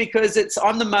weird because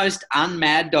I'm the most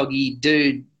un-Mad Doggy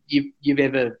dude you've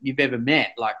ever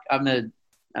met. Like I'm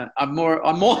more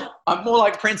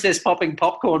like Princess popping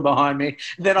popcorn behind me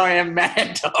than I am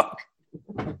Mad Dog.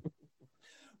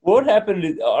 What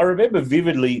happened, I remember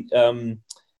vividly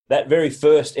that very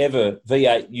first ever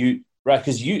V8 Ute, right?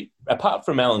 Because apart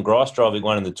from Alan Grice driving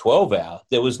one in the 12-hour,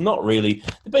 there was not really,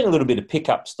 there'd been a little bit of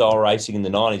pickup style racing in the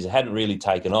 90s. It hadn't really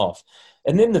taken off.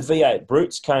 And then the V8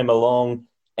 Brutes came along,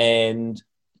 and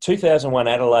 2001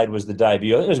 Adelaide was the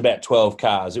debut. I think it was about 12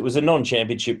 cars. It was a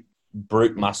non-championship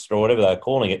Brute muster or whatever they're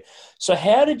calling it. So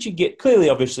how did you get, clearly,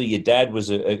 obviously, your dad was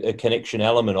a connection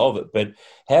element of it, but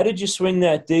how did you swing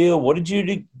that deal? What did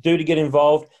you do to get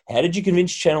involved? How did you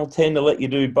convince Channel 10 to let you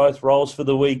do both roles for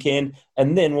the weekend?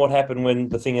 And then what happened when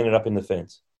the thing ended up in the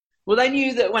fence? Well, they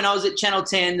knew that when I was at Channel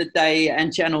 10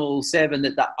 and Channel 7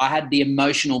 that I had the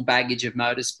emotional baggage of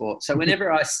motorsport. So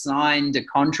whenever I signed a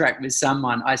contract with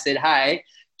someone, I said, hey,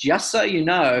 just so you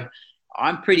know,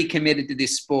 I'm pretty committed to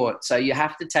this sport, so you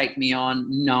have to take me on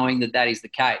knowing that is the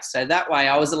case. So that way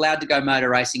I was allowed to go motor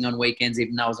racing on weekends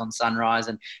even though I was on Sunrise,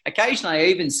 and occasionally I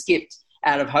even skipped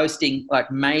out of hosting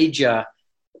like major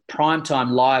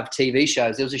primetime live TV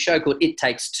shows. There was a show called It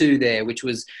Takes Two there, which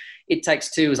was It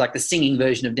Takes Two was like the singing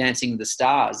version of Dancing with the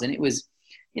Stars, and it was,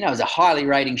 you know, it was a highly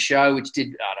rating show which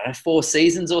did, 4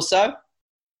 seasons or so.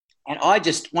 And I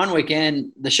just, one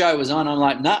weekend, the show was on. I'm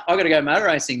like, no, I've got to go motor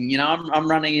racing. You know, I'm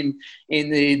running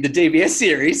in the DBS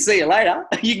series. See you later.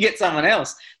 You can get someone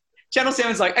else. Channel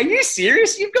 7's like, are you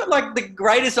serious? You've got like the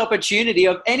greatest opportunity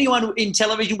of anyone in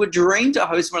television would dream to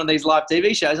host one of these live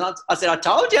TV shows. And I said, I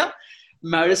told you,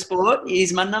 motorsport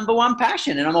is my number one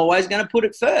passion and I'm always going to put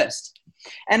it first.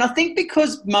 And I think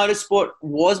because motorsport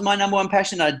was my number one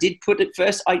passion, I did put it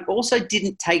first. I also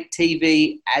didn't take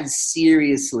TV as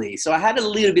seriously. So I had a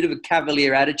little bit of a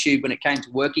cavalier attitude when it came to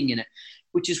working in it,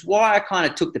 which is why I kind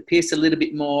of took the piss a little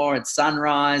bit more at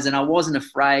Sunrise, and I wasn't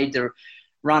afraid to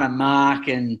run a mark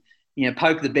and, you know,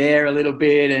 poke the bear a little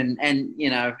bit and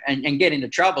get into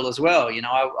trouble as well. You know,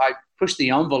 I pushed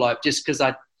the envelope just because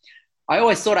I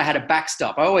always thought I had a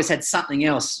backstop. I always had something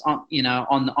else on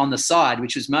the side,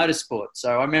 which was motorsport.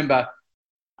 So I remember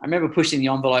pushing the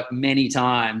envelope many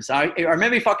times. I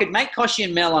remember if I could make Koshi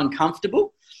and Mel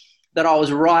uncomfortable, that I was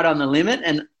right on the limit.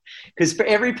 And because for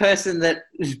every person I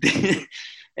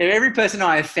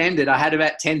offended, I had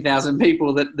about 10,000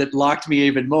 people that liked me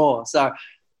even more. So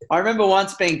I remember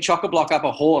once being chock-a-block up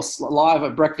a horse live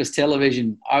at breakfast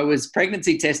television. I was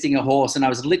pregnancy testing a horse, and I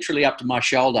was literally up to my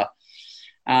shoulder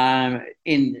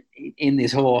in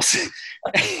this horse.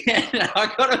 And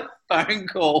I got a phone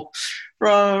call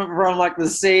from like the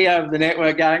CEO of the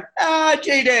network going,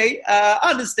 GD,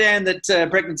 understand that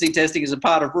pregnancy testing is a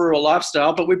part of rural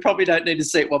lifestyle, but we probably don't need to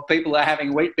see what people are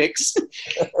having Weet-Bix.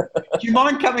 Do you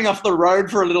mind coming off the road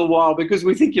for a little while because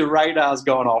we think your radar's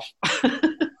gone off?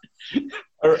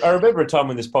 I remember a time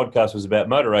when this podcast was about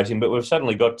motor racing, but we've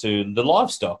suddenly got to the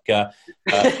livestock. We're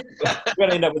going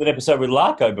to end up with an episode with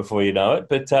Larko before you know it.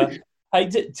 But hey,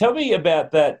 tell me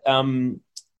about that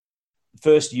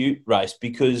first ute race,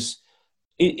 because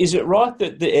is it right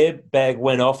that the airbag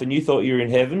went off and you thought you were in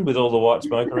heaven with all the white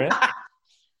smoke around?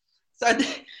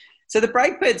 So the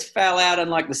brake pads fell out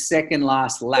on like the second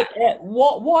last lap.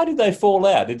 Why did they fall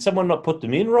out? Did someone not put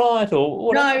them in right? Or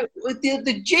what? No,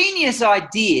 the genius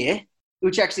idea,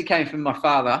 which actually came from my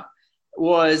father,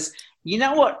 was, you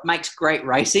know what makes great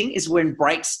racing is when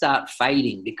brakes start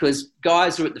fading, because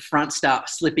guys who are at the front start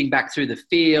slipping back through the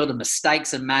field and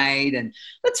mistakes are made. And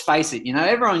let's face it,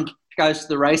 everyone goes to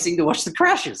the racing to watch the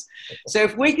crashes. So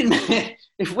if we can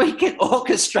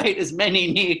orchestrate as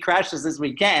many near crashes as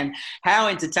we can, how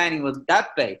entertaining would that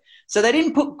be? So they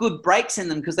didn't put good brakes in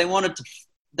them because they wanted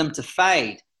them to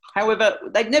fade. However,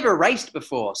 they'd never raced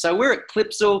before. So we're at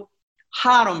Clipsal,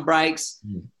 hard on brakes,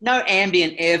 no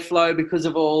ambient airflow because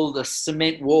of all the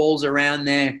cement walls around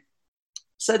there.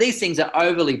 So these things are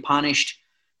overly punished.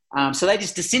 So they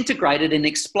just disintegrated and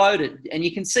exploded. And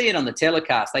you can see it on the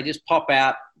telecast. They just pop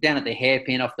out down at the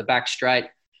hairpin off the back straight.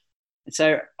 And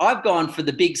so I've gone for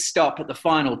the big stop at the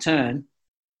final turn.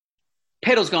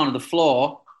 Pedal's gone to the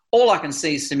floor. All I can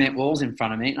see is cement walls in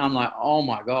front of me. And I'm like, oh,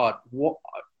 my God, what?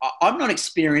 I'm not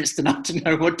experienced enough to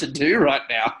know what to do right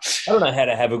now. I don't know how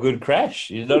to have a good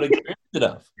crash. You're not experienced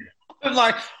enough. I'm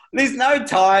like, there's no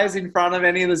tyres in front of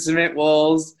any of the cement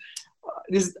walls.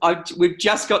 We've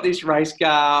just got this race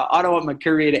car. I don't want my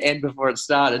career to end before it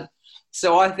started.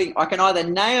 So I think I can either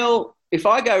nail, if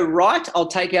I go right, I'll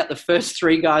take out the first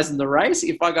three guys in the race.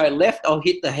 If I go left, I'll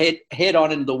hit the head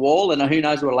on into the wall, and who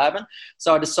knows what will happen.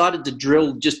 So I decided to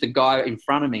drill just the guy in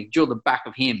front of me, drill the back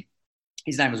of him.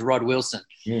 His name was Rod Wilson.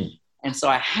 And so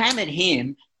I hammered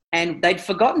him, and they'd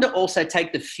forgotten to also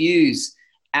take the fuse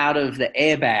out of the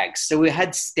airbags. So we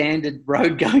had standard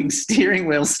road-going steering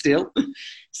wheel still.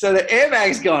 So the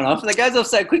airbag's gone off, and it goes off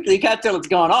so quickly you can't tell it's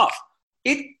gone off.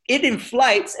 It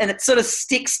inflates, and it sort of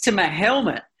sticks to my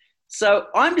helmet. So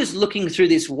I'm just looking through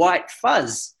this white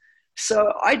fuzz.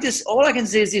 So all I can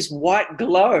see is this white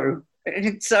glow.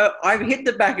 And so I've hit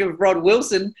the back of Rod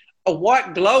Wilson. A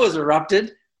white glow has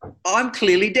erupted. I'm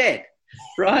clearly dead,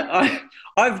 right?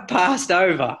 I've passed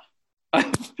over.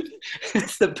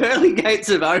 The pearly gates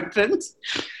have opened,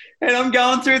 and I'm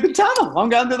going through the tunnel. I'm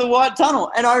going through the white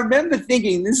tunnel. And I remember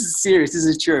thinking, this is serious, this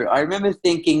is true. I remember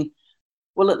thinking,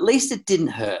 well, at least it didn't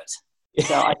hurt.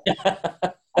 So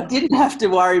I didn't have to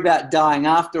worry about dying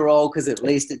after all, because at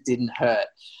least it didn't hurt.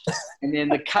 And then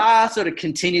the car sort of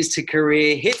continues to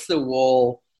career, hits the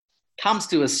wall, comes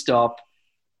to a stop.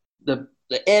 The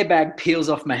airbag peels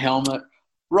off my helmet.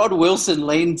 Rod Wilson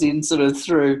leans in sort of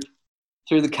through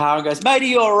the car and goes, "Mate, are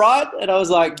you all right?" And I was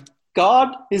like,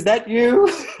 "God, is that you?"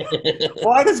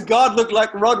 Why does God look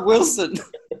like Rod Wilson?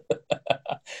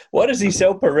 Why does he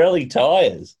sell Pirelli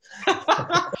tyres?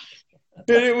 But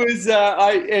it was,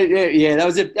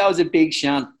 that was a big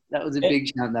shunt. That was a big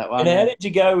shunt, that one. And how did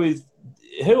you go with?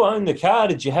 Who owned the car?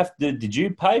 Did you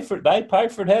pay for it? They pay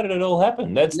for it? How did it all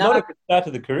happen? That's not a good start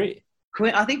to the career.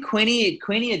 I think Quinny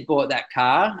had bought that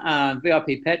car,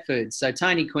 VIP Pet Foods. So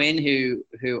Tony Quinn,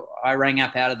 who I rang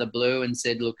up out of the blue and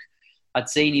said, look, I'd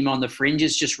seen him on the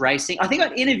fringes just racing. I think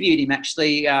I'd interviewed him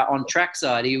actually on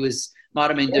trackside. He might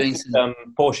have been doing some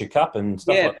Porsche Cup and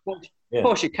stuff like that.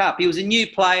 Porsche Cup. He was a new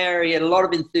player. He had a lot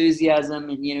of enthusiasm,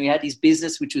 and he had his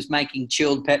business, which was making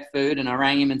chilled pet food. And I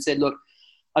rang him and said, look,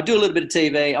 I do a little bit of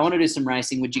TV. I want to do some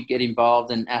racing. Would you get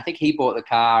involved? And I think he bought the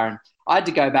car, and I had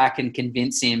to go back and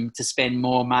convince him to spend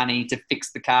more money to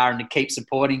fix the car and to keep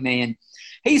supporting me. And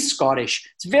he's Scottish.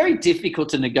 It's very difficult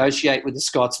to negotiate with a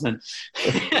Scotsman.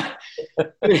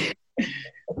 He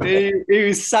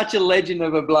was such a legend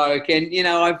of a bloke. And,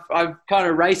 I've kind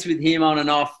of raced with him on and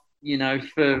off,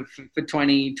 for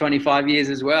 20, 25 years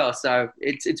as well. So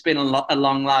it's been a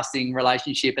long-lasting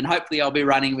relationship. And hopefully I'll be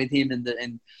running with him in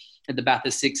the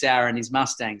Bathurst 6 Hour and his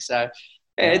Mustang. So,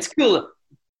 yeah, it's cool.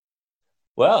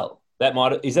 Well,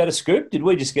 is that a scoop? Did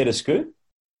we just get a scoop?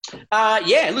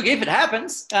 Yeah, look, if it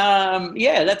happens,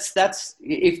 that's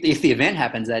if the event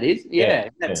happens, that is.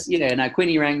 No,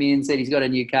 Quinny rang me and said he's got a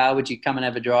new car, would you come and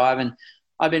have a drive? And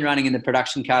I've been running in the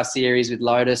production car series with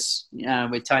Lotus,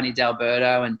 with Tony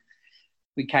D'Alberto, and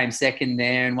we came second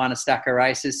there and won a stack of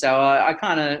races. So I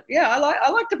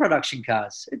like the production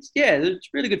cars. It's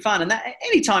really good fun. And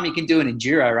anytime you can do an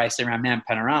enduro race around Mount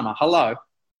Panorama, hello.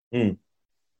 Mm.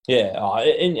 Yeah,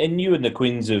 and you and the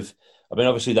Quins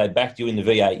obviously they backed you in the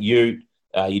V8 Ute.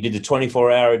 You did the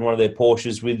 24-hour in one of their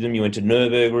Porsches with them. You went to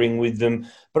Nürburgring with them.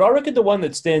 But I reckon the one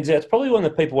that stands out, it's probably one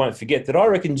that people won't forget, that I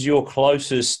reckon is your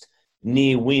closest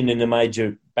near win in a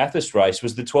major Bathurst race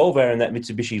was the 12-hour in that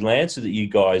Mitsubishi Lancer that you,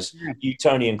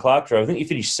 Tony and Clark drove. I think you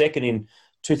finished second in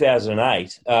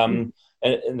 2008.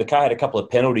 And the car had a couple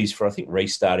of penalties for, I think,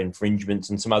 restart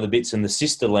infringements and some other bits. And the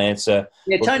sister Lancer...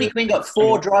 Yeah, Tony Quinn got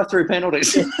 4 drive-through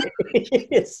penalties.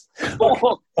 Yes.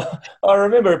 I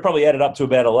remember it probably added up to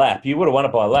about a lap. You would have won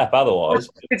it by a lap otherwise.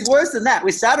 It's worse than that.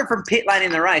 We started from pit lane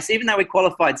in the race, even though we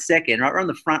qualified second, right? We're on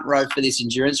the front row for this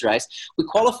endurance race. We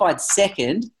qualified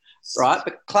second, right?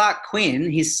 But Clark Quinn,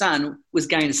 his son, was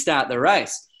going to start the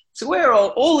race. So we're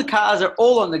all the cars are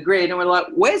all on the grid, and we're like,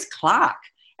 where's Clark?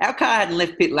 Our car hadn't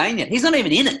left pit lane yet. He's not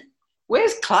even in it.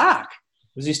 Where's Clark?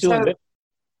 Was he still in bed?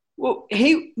 Well,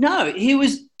 he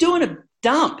was doing a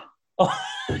dump. Oh.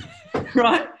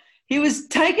 Right? He was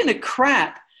taking a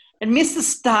crap and missed the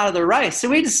start of the race. So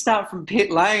we had to start from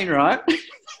pit lane, right?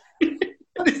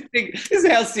 This is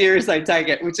how serious they take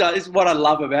it, which is what I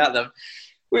love about them.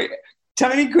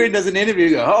 Tony Quinn does an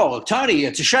interview. Oh, Tony,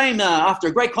 it's a shame after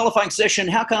a great qualifying session,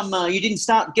 how come you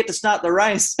didn't get to start the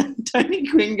race? Tony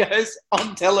Quinn goes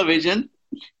on television.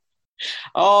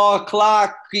 Oh,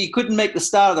 Clark, he couldn't make the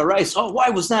start of the race. Oh, why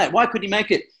was that? Why couldn't he make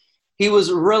it? He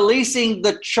was releasing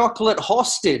the chocolate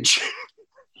hostage.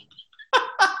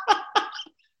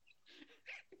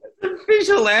 The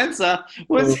official answer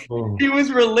was he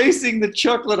was releasing the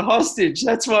chocolate hostage.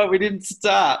 That's why we didn't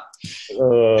start.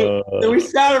 So we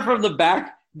started from the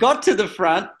back, got to the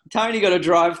front. Tony got a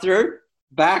drive-through,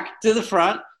 back to the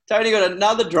front. Tony got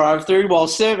another drive-through while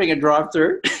serving a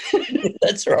drive-through.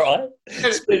 That's right.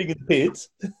 Speeding in the pits.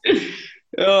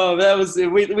 Oh, that was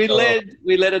we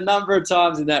led a number of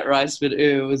times in that race, but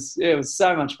it was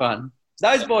so much fun.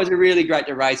 Those boys are really great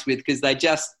to race with because they're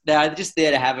just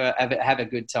there to have a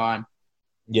good time.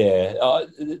 Yeah,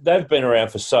 they've been around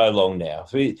for so long now,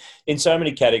 in so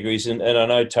many categories, and I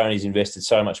know Tony's invested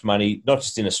so much money, not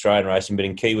just in Australian racing, but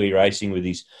in Kiwi racing with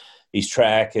his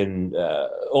track and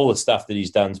all the stuff that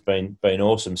he's done's been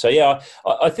awesome. So, yeah,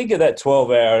 I think of that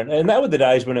 12-hour, and that were the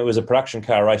days when it was a production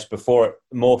car race before it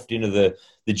morphed into the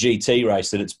GT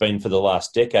race that it's been for the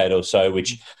last decade or so,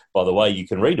 which, by the way, you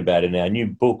can read about in our new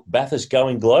book, Bathurst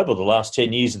Going Global, the last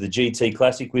 10 years of the GT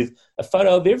Classic, with a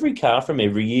photo of every car from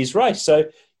every year's race. So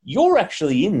you're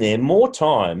actually in there more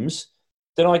times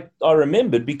than I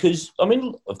remembered because, I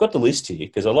mean, I've got the list here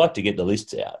because I like to get the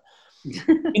lists out.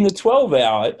 In the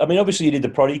 12-hour, I mean, obviously you did the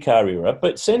Proddy car era,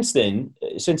 but since then,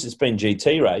 since it's been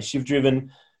GT race, you've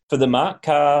driven for the Mark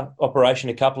car operation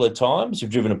a couple of times.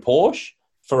 You've driven a Porsche,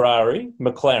 Ferrari,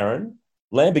 McLaren,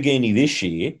 Lamborghini this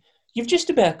year. You've just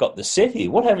about got the set here.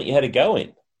 What haven't you had a go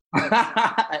in?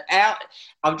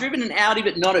 I've driven an Audi,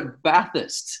 but not at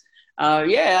Bathurst.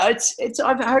 It's.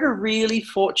 I've had a really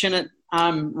fortunate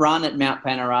run at Mount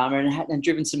Panorama and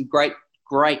driven some great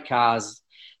cars.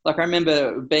 Like I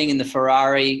remember being in the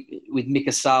Ferrari with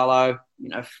Mika Salo,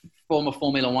 former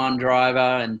Formula One driver,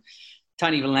 and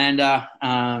Tony Verlander,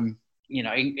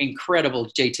 incredible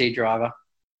GT driver.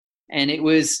 And I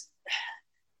was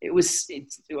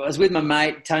with my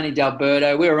mate, Tony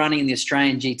D'Alberto. We were running in the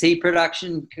Australian GT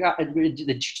production,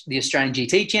 the Australian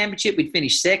GT Championship. We'd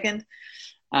finished second.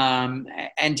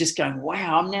 And just going,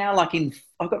 wow, I'm now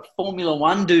I've got Formula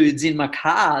One dudes in my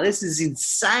car. This is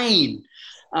insane.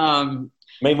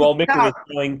 Meanwhile, Mick was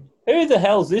going, who the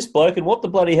hell's this bloke and what the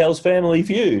bloody hell's Family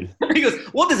Feud? He goes,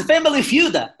 what is Family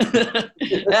Feud?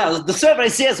 The survey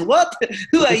says, what?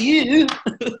 Who are you?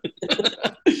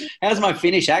 How's my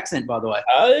Finnish accent, by the way?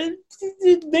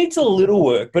 It needs a little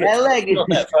work, but it's not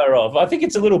that far off. I think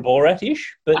it's a little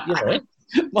Borat-ish, but,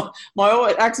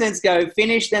 My accents go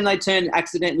Finnish, then they turn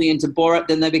accidentally into Borat,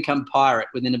 then they become pirate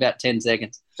within about 10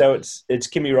 seconds. So it's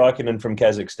Kimi Räikkönen from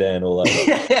Kazakhstan all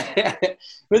over.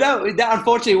 But that,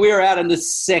 unfortunately, we were out in the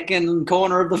second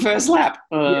corner of the first lap.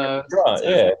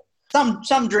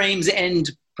 Some dreams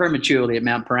end prematurely at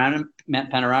Mount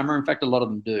Panorama. In fact, a lot of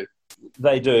them do.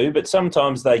 They do, but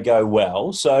sometimes they go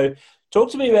well. So talk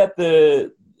to me about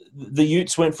the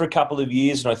Utes went for a couple of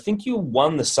years, and I think you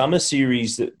won the summer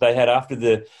series that they had after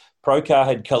the Pro Car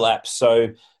had collapsed.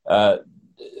 So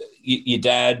your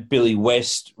dad, Billy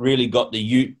West, really got the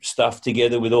Ute stuff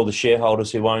together with all the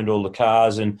shareholders who owned all the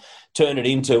cars and turned it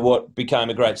into what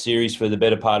became a great series for the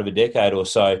better part of a decade or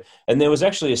so. And there was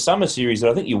actually a summer series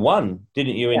that I think you won,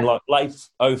 didn't you, in like late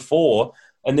 2004?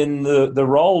 And then the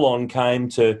roll-on came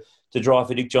to drive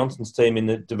for Dick Johnson's team in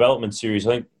the development series.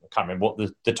 I can't remember what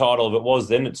the title of it was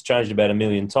then. It's changed about a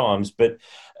million times. But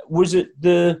was it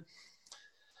the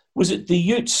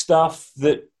Ute stuff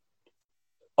that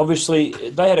obviously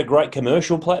they had a great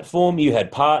commercial platform, you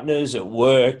had partners, it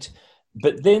worked,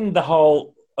 but then the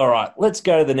whole, all right, let's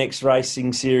go to the next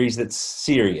racing series that's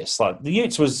serious. Like the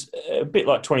Utes was a bit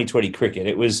like 2020 cricket.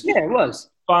 It was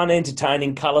fun,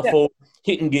 entertaining, colourful,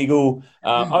 hit and giggle,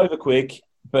 over quick,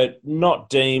 but not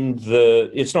deemed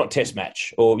it's not test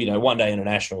match or, one day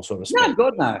international sort of stuff. No,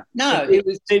 God, no. No, it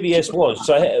was. CBS was.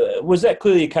 So was that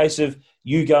clearly a case of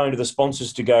you going to the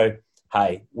sponsors to go,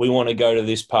 hey, we want to go to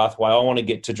this pathway, I want to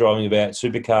get to driving a V8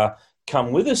 supercar,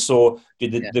 come with us? Or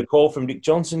did the call from Dick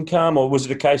Johnson come? Or was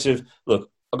it a case of, look,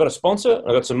 I've got a sponsor,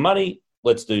 I've got some money,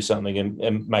 let's do something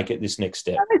and make it this next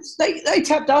step? They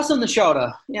tapped us on the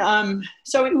shoulder.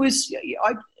 So it was,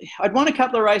 I'd won a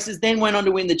couple of races, then went on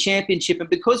to win the championship. And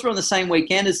because we're on the same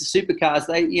weekend as the supercars,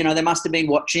 they must have been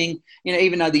watching,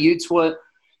 even though the Utes were.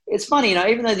 It's funny,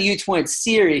 even though the Utes weren't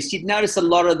serious, you'd notice a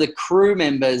lot of the crew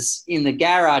members in the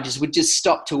garages would just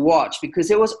stop to watch because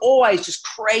there was always just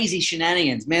crazy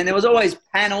shenanigans, man. There was always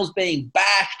panels being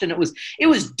bashed and it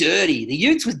was dirty. The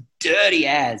Utes was dirty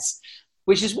as,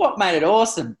 which is what made it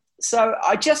awesome. So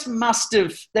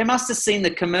they must have seen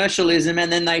the commercialism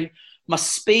and then my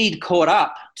speed caught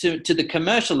up to the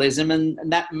commercialism and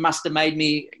that must have made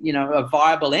me, a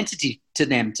viable entity to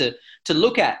them to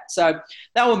look at. So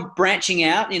they were branching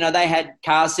out. They had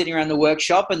cars sitting around the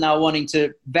workshop and they were wanting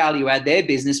to value add their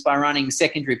business by running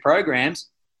secondary programs.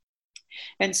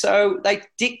 And so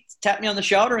Dick tapped me on the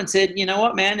shoulder and said, you know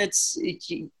what, man,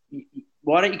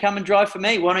 why don't you come and drive for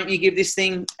me? Why don't you give this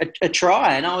thing a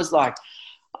try? And I was like,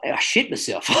 I shit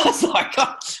myself. I was like,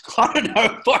 I don't know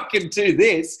if I can do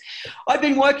this. I've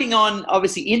been working on,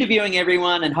 obviously, interviewing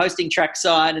everyone and hosting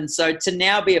trackside. And so to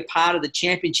now be a part of the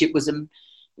championship was a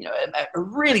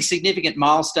really significant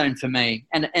milestone for me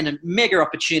and a mega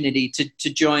opportunity to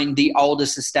join the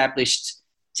oldest established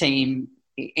team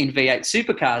in V8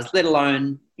 supercars, let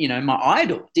alone, my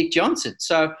idol, Dick Johnson.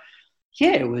 So,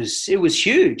 yeah, it was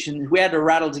huge. And we had to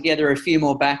rattle together a few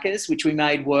more backers, which we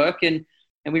made work, and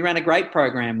we ran a great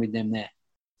program with them there.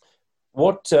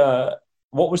 What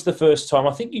was the first time?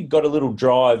 I think you got a little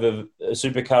drive of a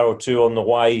supercar or two on the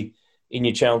way in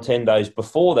your Channel 10 days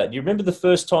before that. Do you remember the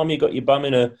first time you got your bum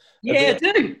in a I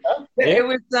do.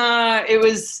 Yeah.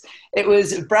 It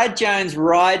was Brad Jones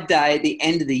ride day at the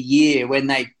end of the year when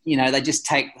they just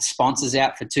take the sponsors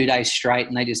out for 2 days straight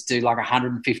and they just do like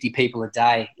 150 people a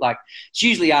day. Like it's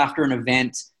usually after an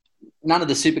event. None of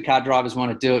the supercar drivers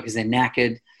want to do it because they're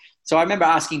knackered. So I remember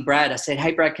asking Brad, I said,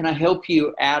 hey, Brad, can I help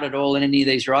you out at all in any of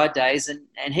these ride days?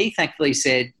 And he thankfully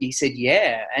said,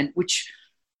 yeah, and which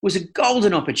was a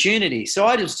golden opportunity. So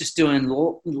I was just doing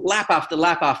lap after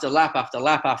lap after lap after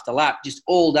lap after lap, just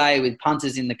all day with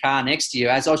punters in the car next to you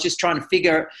as I was just trying to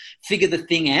figure the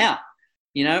thing out,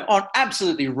 on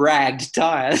absolutely ragged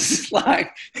tyres.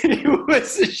 Like it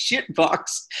was a shit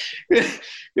box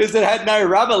because it had no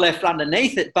rubber left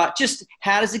underneath it. But just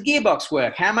how does the gearbox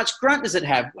work? How much grunt does it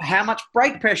have? How much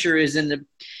brake pressure is in the,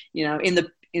 in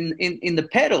the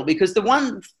pedal? Because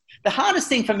the hardest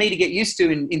thing for me to get used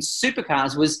to in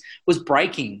supercars was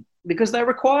braking because they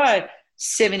require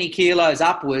 70 kilos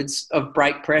upwards of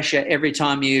brake pressure every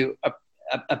time you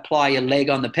apply your leg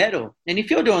on the pedal. And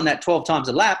if you're doing that 12 times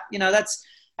a lap,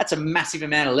 that's a massive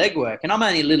amount of leg work. And I'm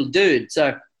only a little dude.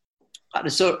 So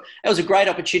it was a great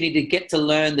opportunity to get to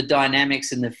learn the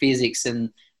dynamics and the physics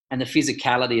and the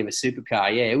physicality of a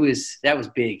supercar. Yeah, that was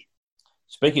big.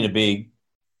 Speaking of big,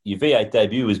 your V8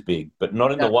 debut was big, but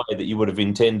not in the way that you would have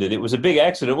intended. It was a big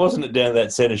accident, wasn't it, down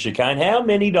that centre chicane? How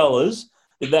many dollars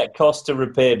did that cost to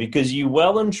repair? Because you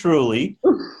well and truly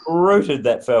rooted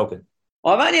that Falcon.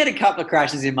 I've only had a couple of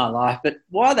crashes in my life, but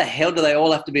why the hell do they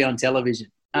all have to be on television?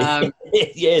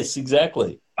 Yes,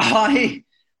 exactly. I'd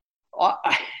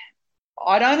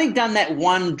only done that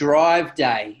one drive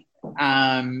day. So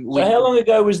how long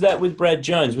ago was that with Brad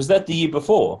Jones? Was that the year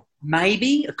before?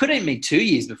 Maybe. It could have been 2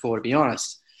 years before, to be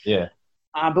honest. Yeah.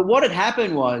 But what had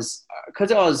happened was,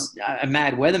 because I was a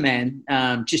mad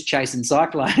weatherman, just chasing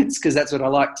cyclones, because that's what I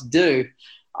like to do,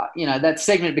 that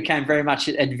segment became very much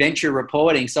adventure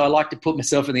reporting, so I like to put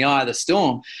myself in the eye of the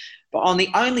storm. But on the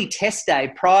only test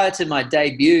day prior to my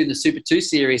debut in the Super 2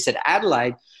 Series at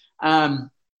Adelaide, I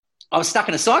was stuck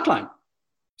in a cyclone.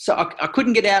 So I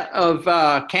couldn't get out of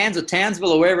Cairns or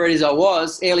Townsville or wherever it is I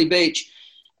was, Airlie Beach,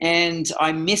 and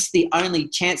I missed the only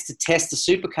chance to test the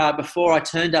supercar before I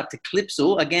turned up to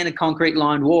Clipsal, again a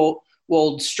concrete-lined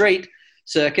walled street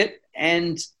circuit,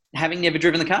 and having never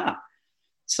driven the car.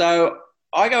 So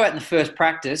I go out in the first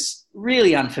practice,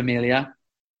 really unfamiliar,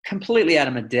 completely out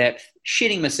of my depth,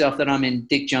 shitting myself that I'm in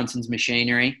Dick Johnson's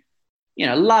machinery,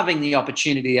 loving the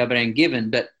opportunity I've been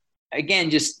given, but again,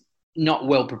 just not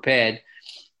well prepared.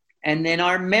 And then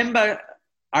I remembered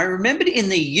in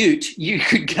the ute, you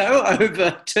could go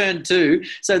over turn 2.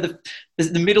 So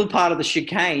the middle part of the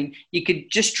chicane, you could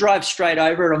just drive straight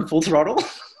over it on full throttle.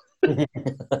 The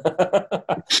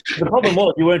problem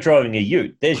was you weren't driving a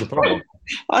ute. There's your problem.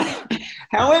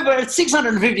 However, at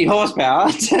 650 horsepower,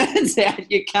 it turns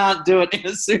out you can't do it in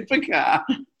a supercar.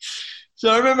 So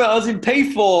I remember I was in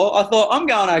P4. I thought, I'm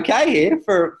going okay here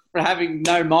for having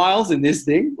no miles in this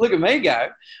thing. Look at me go.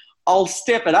 I'll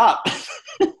step it up.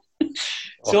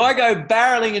 So I go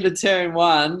barreling into turn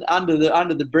 1 under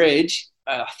the bridge,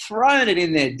 thrown it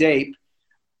in there deep,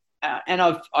 and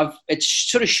it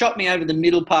sort of shot me over the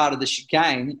middle part of the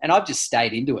chicane, and I've just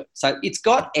stayed into it. So it's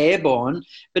got airborne,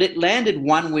 but it landed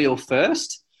one wheel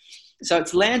first. So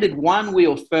it's landed one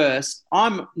wheel first.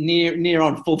 I'm near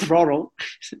on full throttle.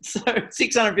 So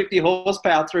 650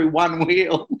 horsepower through one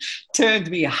wheel turned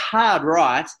me hard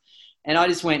right. And I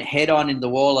just went head on in the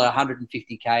wall at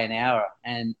 150k an hour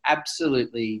and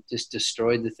absolutely just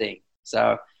destroyed the thing.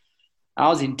 So I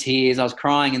was in tears. I was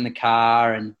crying in the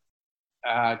car, and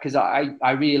because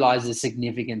I realised the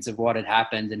significance of what had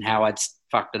happened and how I'd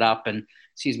fucked it up, and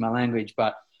excuse my language,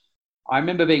 but I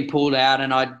remember being pulled out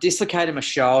and I dislocated my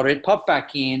shoulder. It popped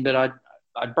back in, but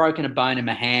I'd broken a bone in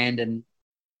my hand, and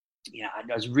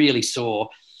I was really sore.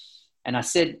 And I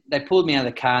said, they pulled me out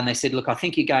of the car and they said, look, I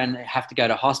think you're going to have to go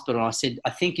to hospital. And I said,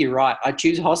 I think you're right. I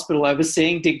choose hospital over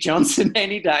seeing Dick Johnson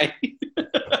any day.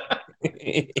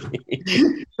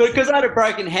 Because I had a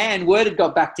broken hand, word had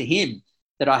got back to him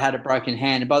that I had a broken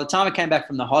hand. And by the time I came back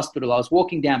from the hospital, I was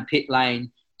walking down pit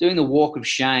lane, doing the walk of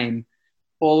shame,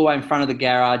 all the way in front of the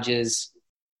garages,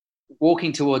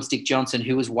 walking towards Dick Johnson,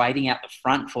 who was waiting out the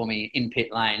front for me in pit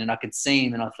lane. And I could see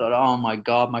him and I thought, oh my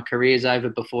God, my career's over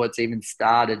before it's even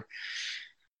started.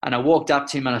 And I walked up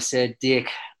to him and I said, Dick,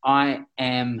 I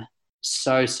am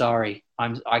so sorry.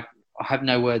 I have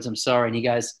no words. I'm sorry. And he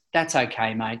goes, that's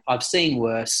okay, mate. I've seen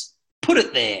worse. Put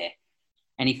it there.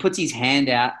 And he puts his hand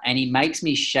out and he makes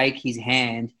me shake his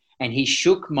hand, and he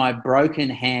shook my broken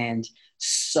hand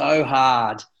so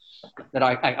hard that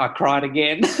I cried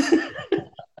again.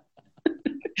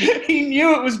 He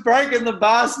knew it was broken, the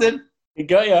bastard. He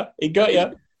got you.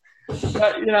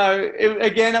 But,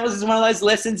 again, that was one of those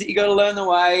lessons that you got to learn the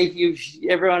way.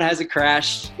 Everyone has a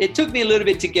crash. It took me a little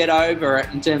bit to get over it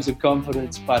in terms of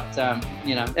confidence, but,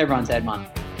 everyone's had one.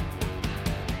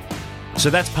 So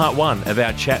that's part 1 of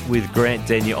our chat with Grant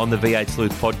Denyer on the V8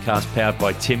 Sleuth podcast powered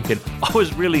by Timken. I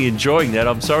was really enjoying that.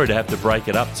 I'm sorry to have to break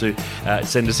it up to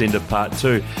send us into part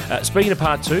 2. Speaking of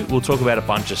part 2, we'll talk about a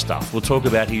bunch of stuff. We'll talk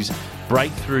about his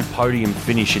breakthrough podium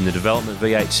finish in the Development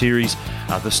V8 series,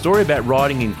 the story about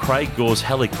riding in Craig Gore's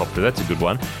helicopter, that's a good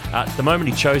one, the moment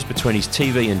he chose between his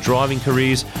TV and driving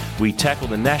careers. We tackle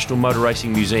the National Motor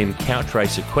Racing Museum Couch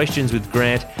Racer questions with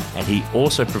Grant, and he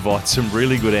also provides some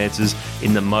really good answers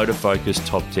in the Motor Focus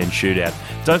Top 10 Shootout.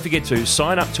 Don't forget to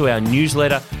sign up to our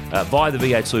newsletter via the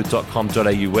v8sleuth.com.au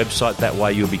website. That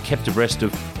way you'll be kept abreast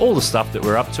of all the stuff that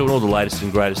we're up to and all the latest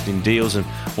and greatest in deals and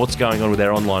what's going on with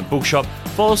our online bookshop.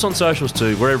 Follow us on socials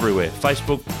too. We're everywhere.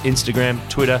 Facebook, Instagram,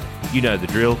 Twitter, you know the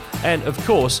drill. And of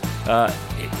course,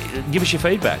 give us your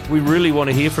feedback. We really want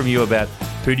to hear from you about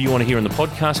who do you want to hear on the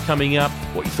podcast coming up,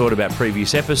 what you thought about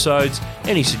previous episodes,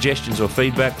 any suggestions or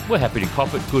feedback. We're happy to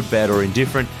cop it, good, bad or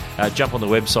indifferent. Jump on the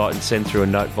website and send through a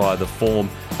note via the form,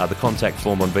 the contact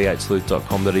form on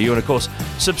v8sleuth.com.au. And of course,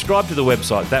 subscribe to the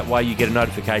website. That way you get a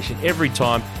notification every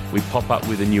time we pop up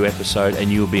with a new episode, and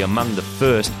you'll be among the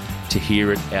first to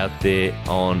hear it out there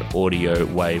on audio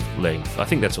wavelength. I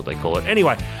think that's what they call it.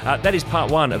 Anyway, that is part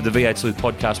 1 of the V8 Sleuth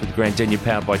podcast with Grant Denyer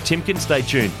powered by Timken. Stay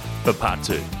tuned for part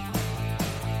 2.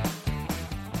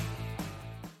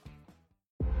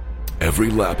 Every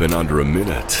lap in under a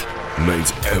minute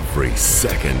means every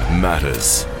second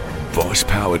matters. Bosch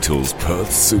Power Tools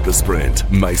Perth Super Sprint,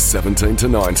 May 17 to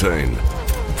 19.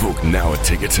 Book now at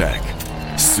Ticketek.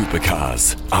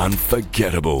 Supercars,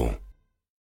 unforgettable.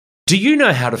 Do you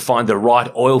know how to find the right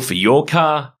oil for your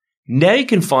car? Now you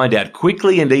can find out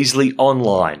quickly and easily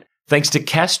online, thanks to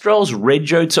Castrol's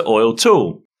Rego to Oil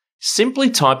tool. Simply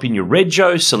type in your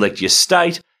Rego, select your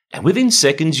state, and within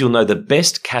seconds you'll know the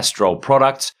best Castrol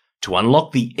products to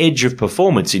unlock the edge of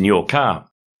performance in your car.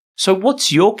 So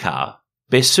what's your car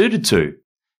best suited to?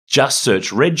 Just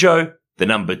search Rego, the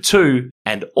number 2,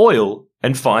 and oil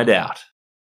and find out.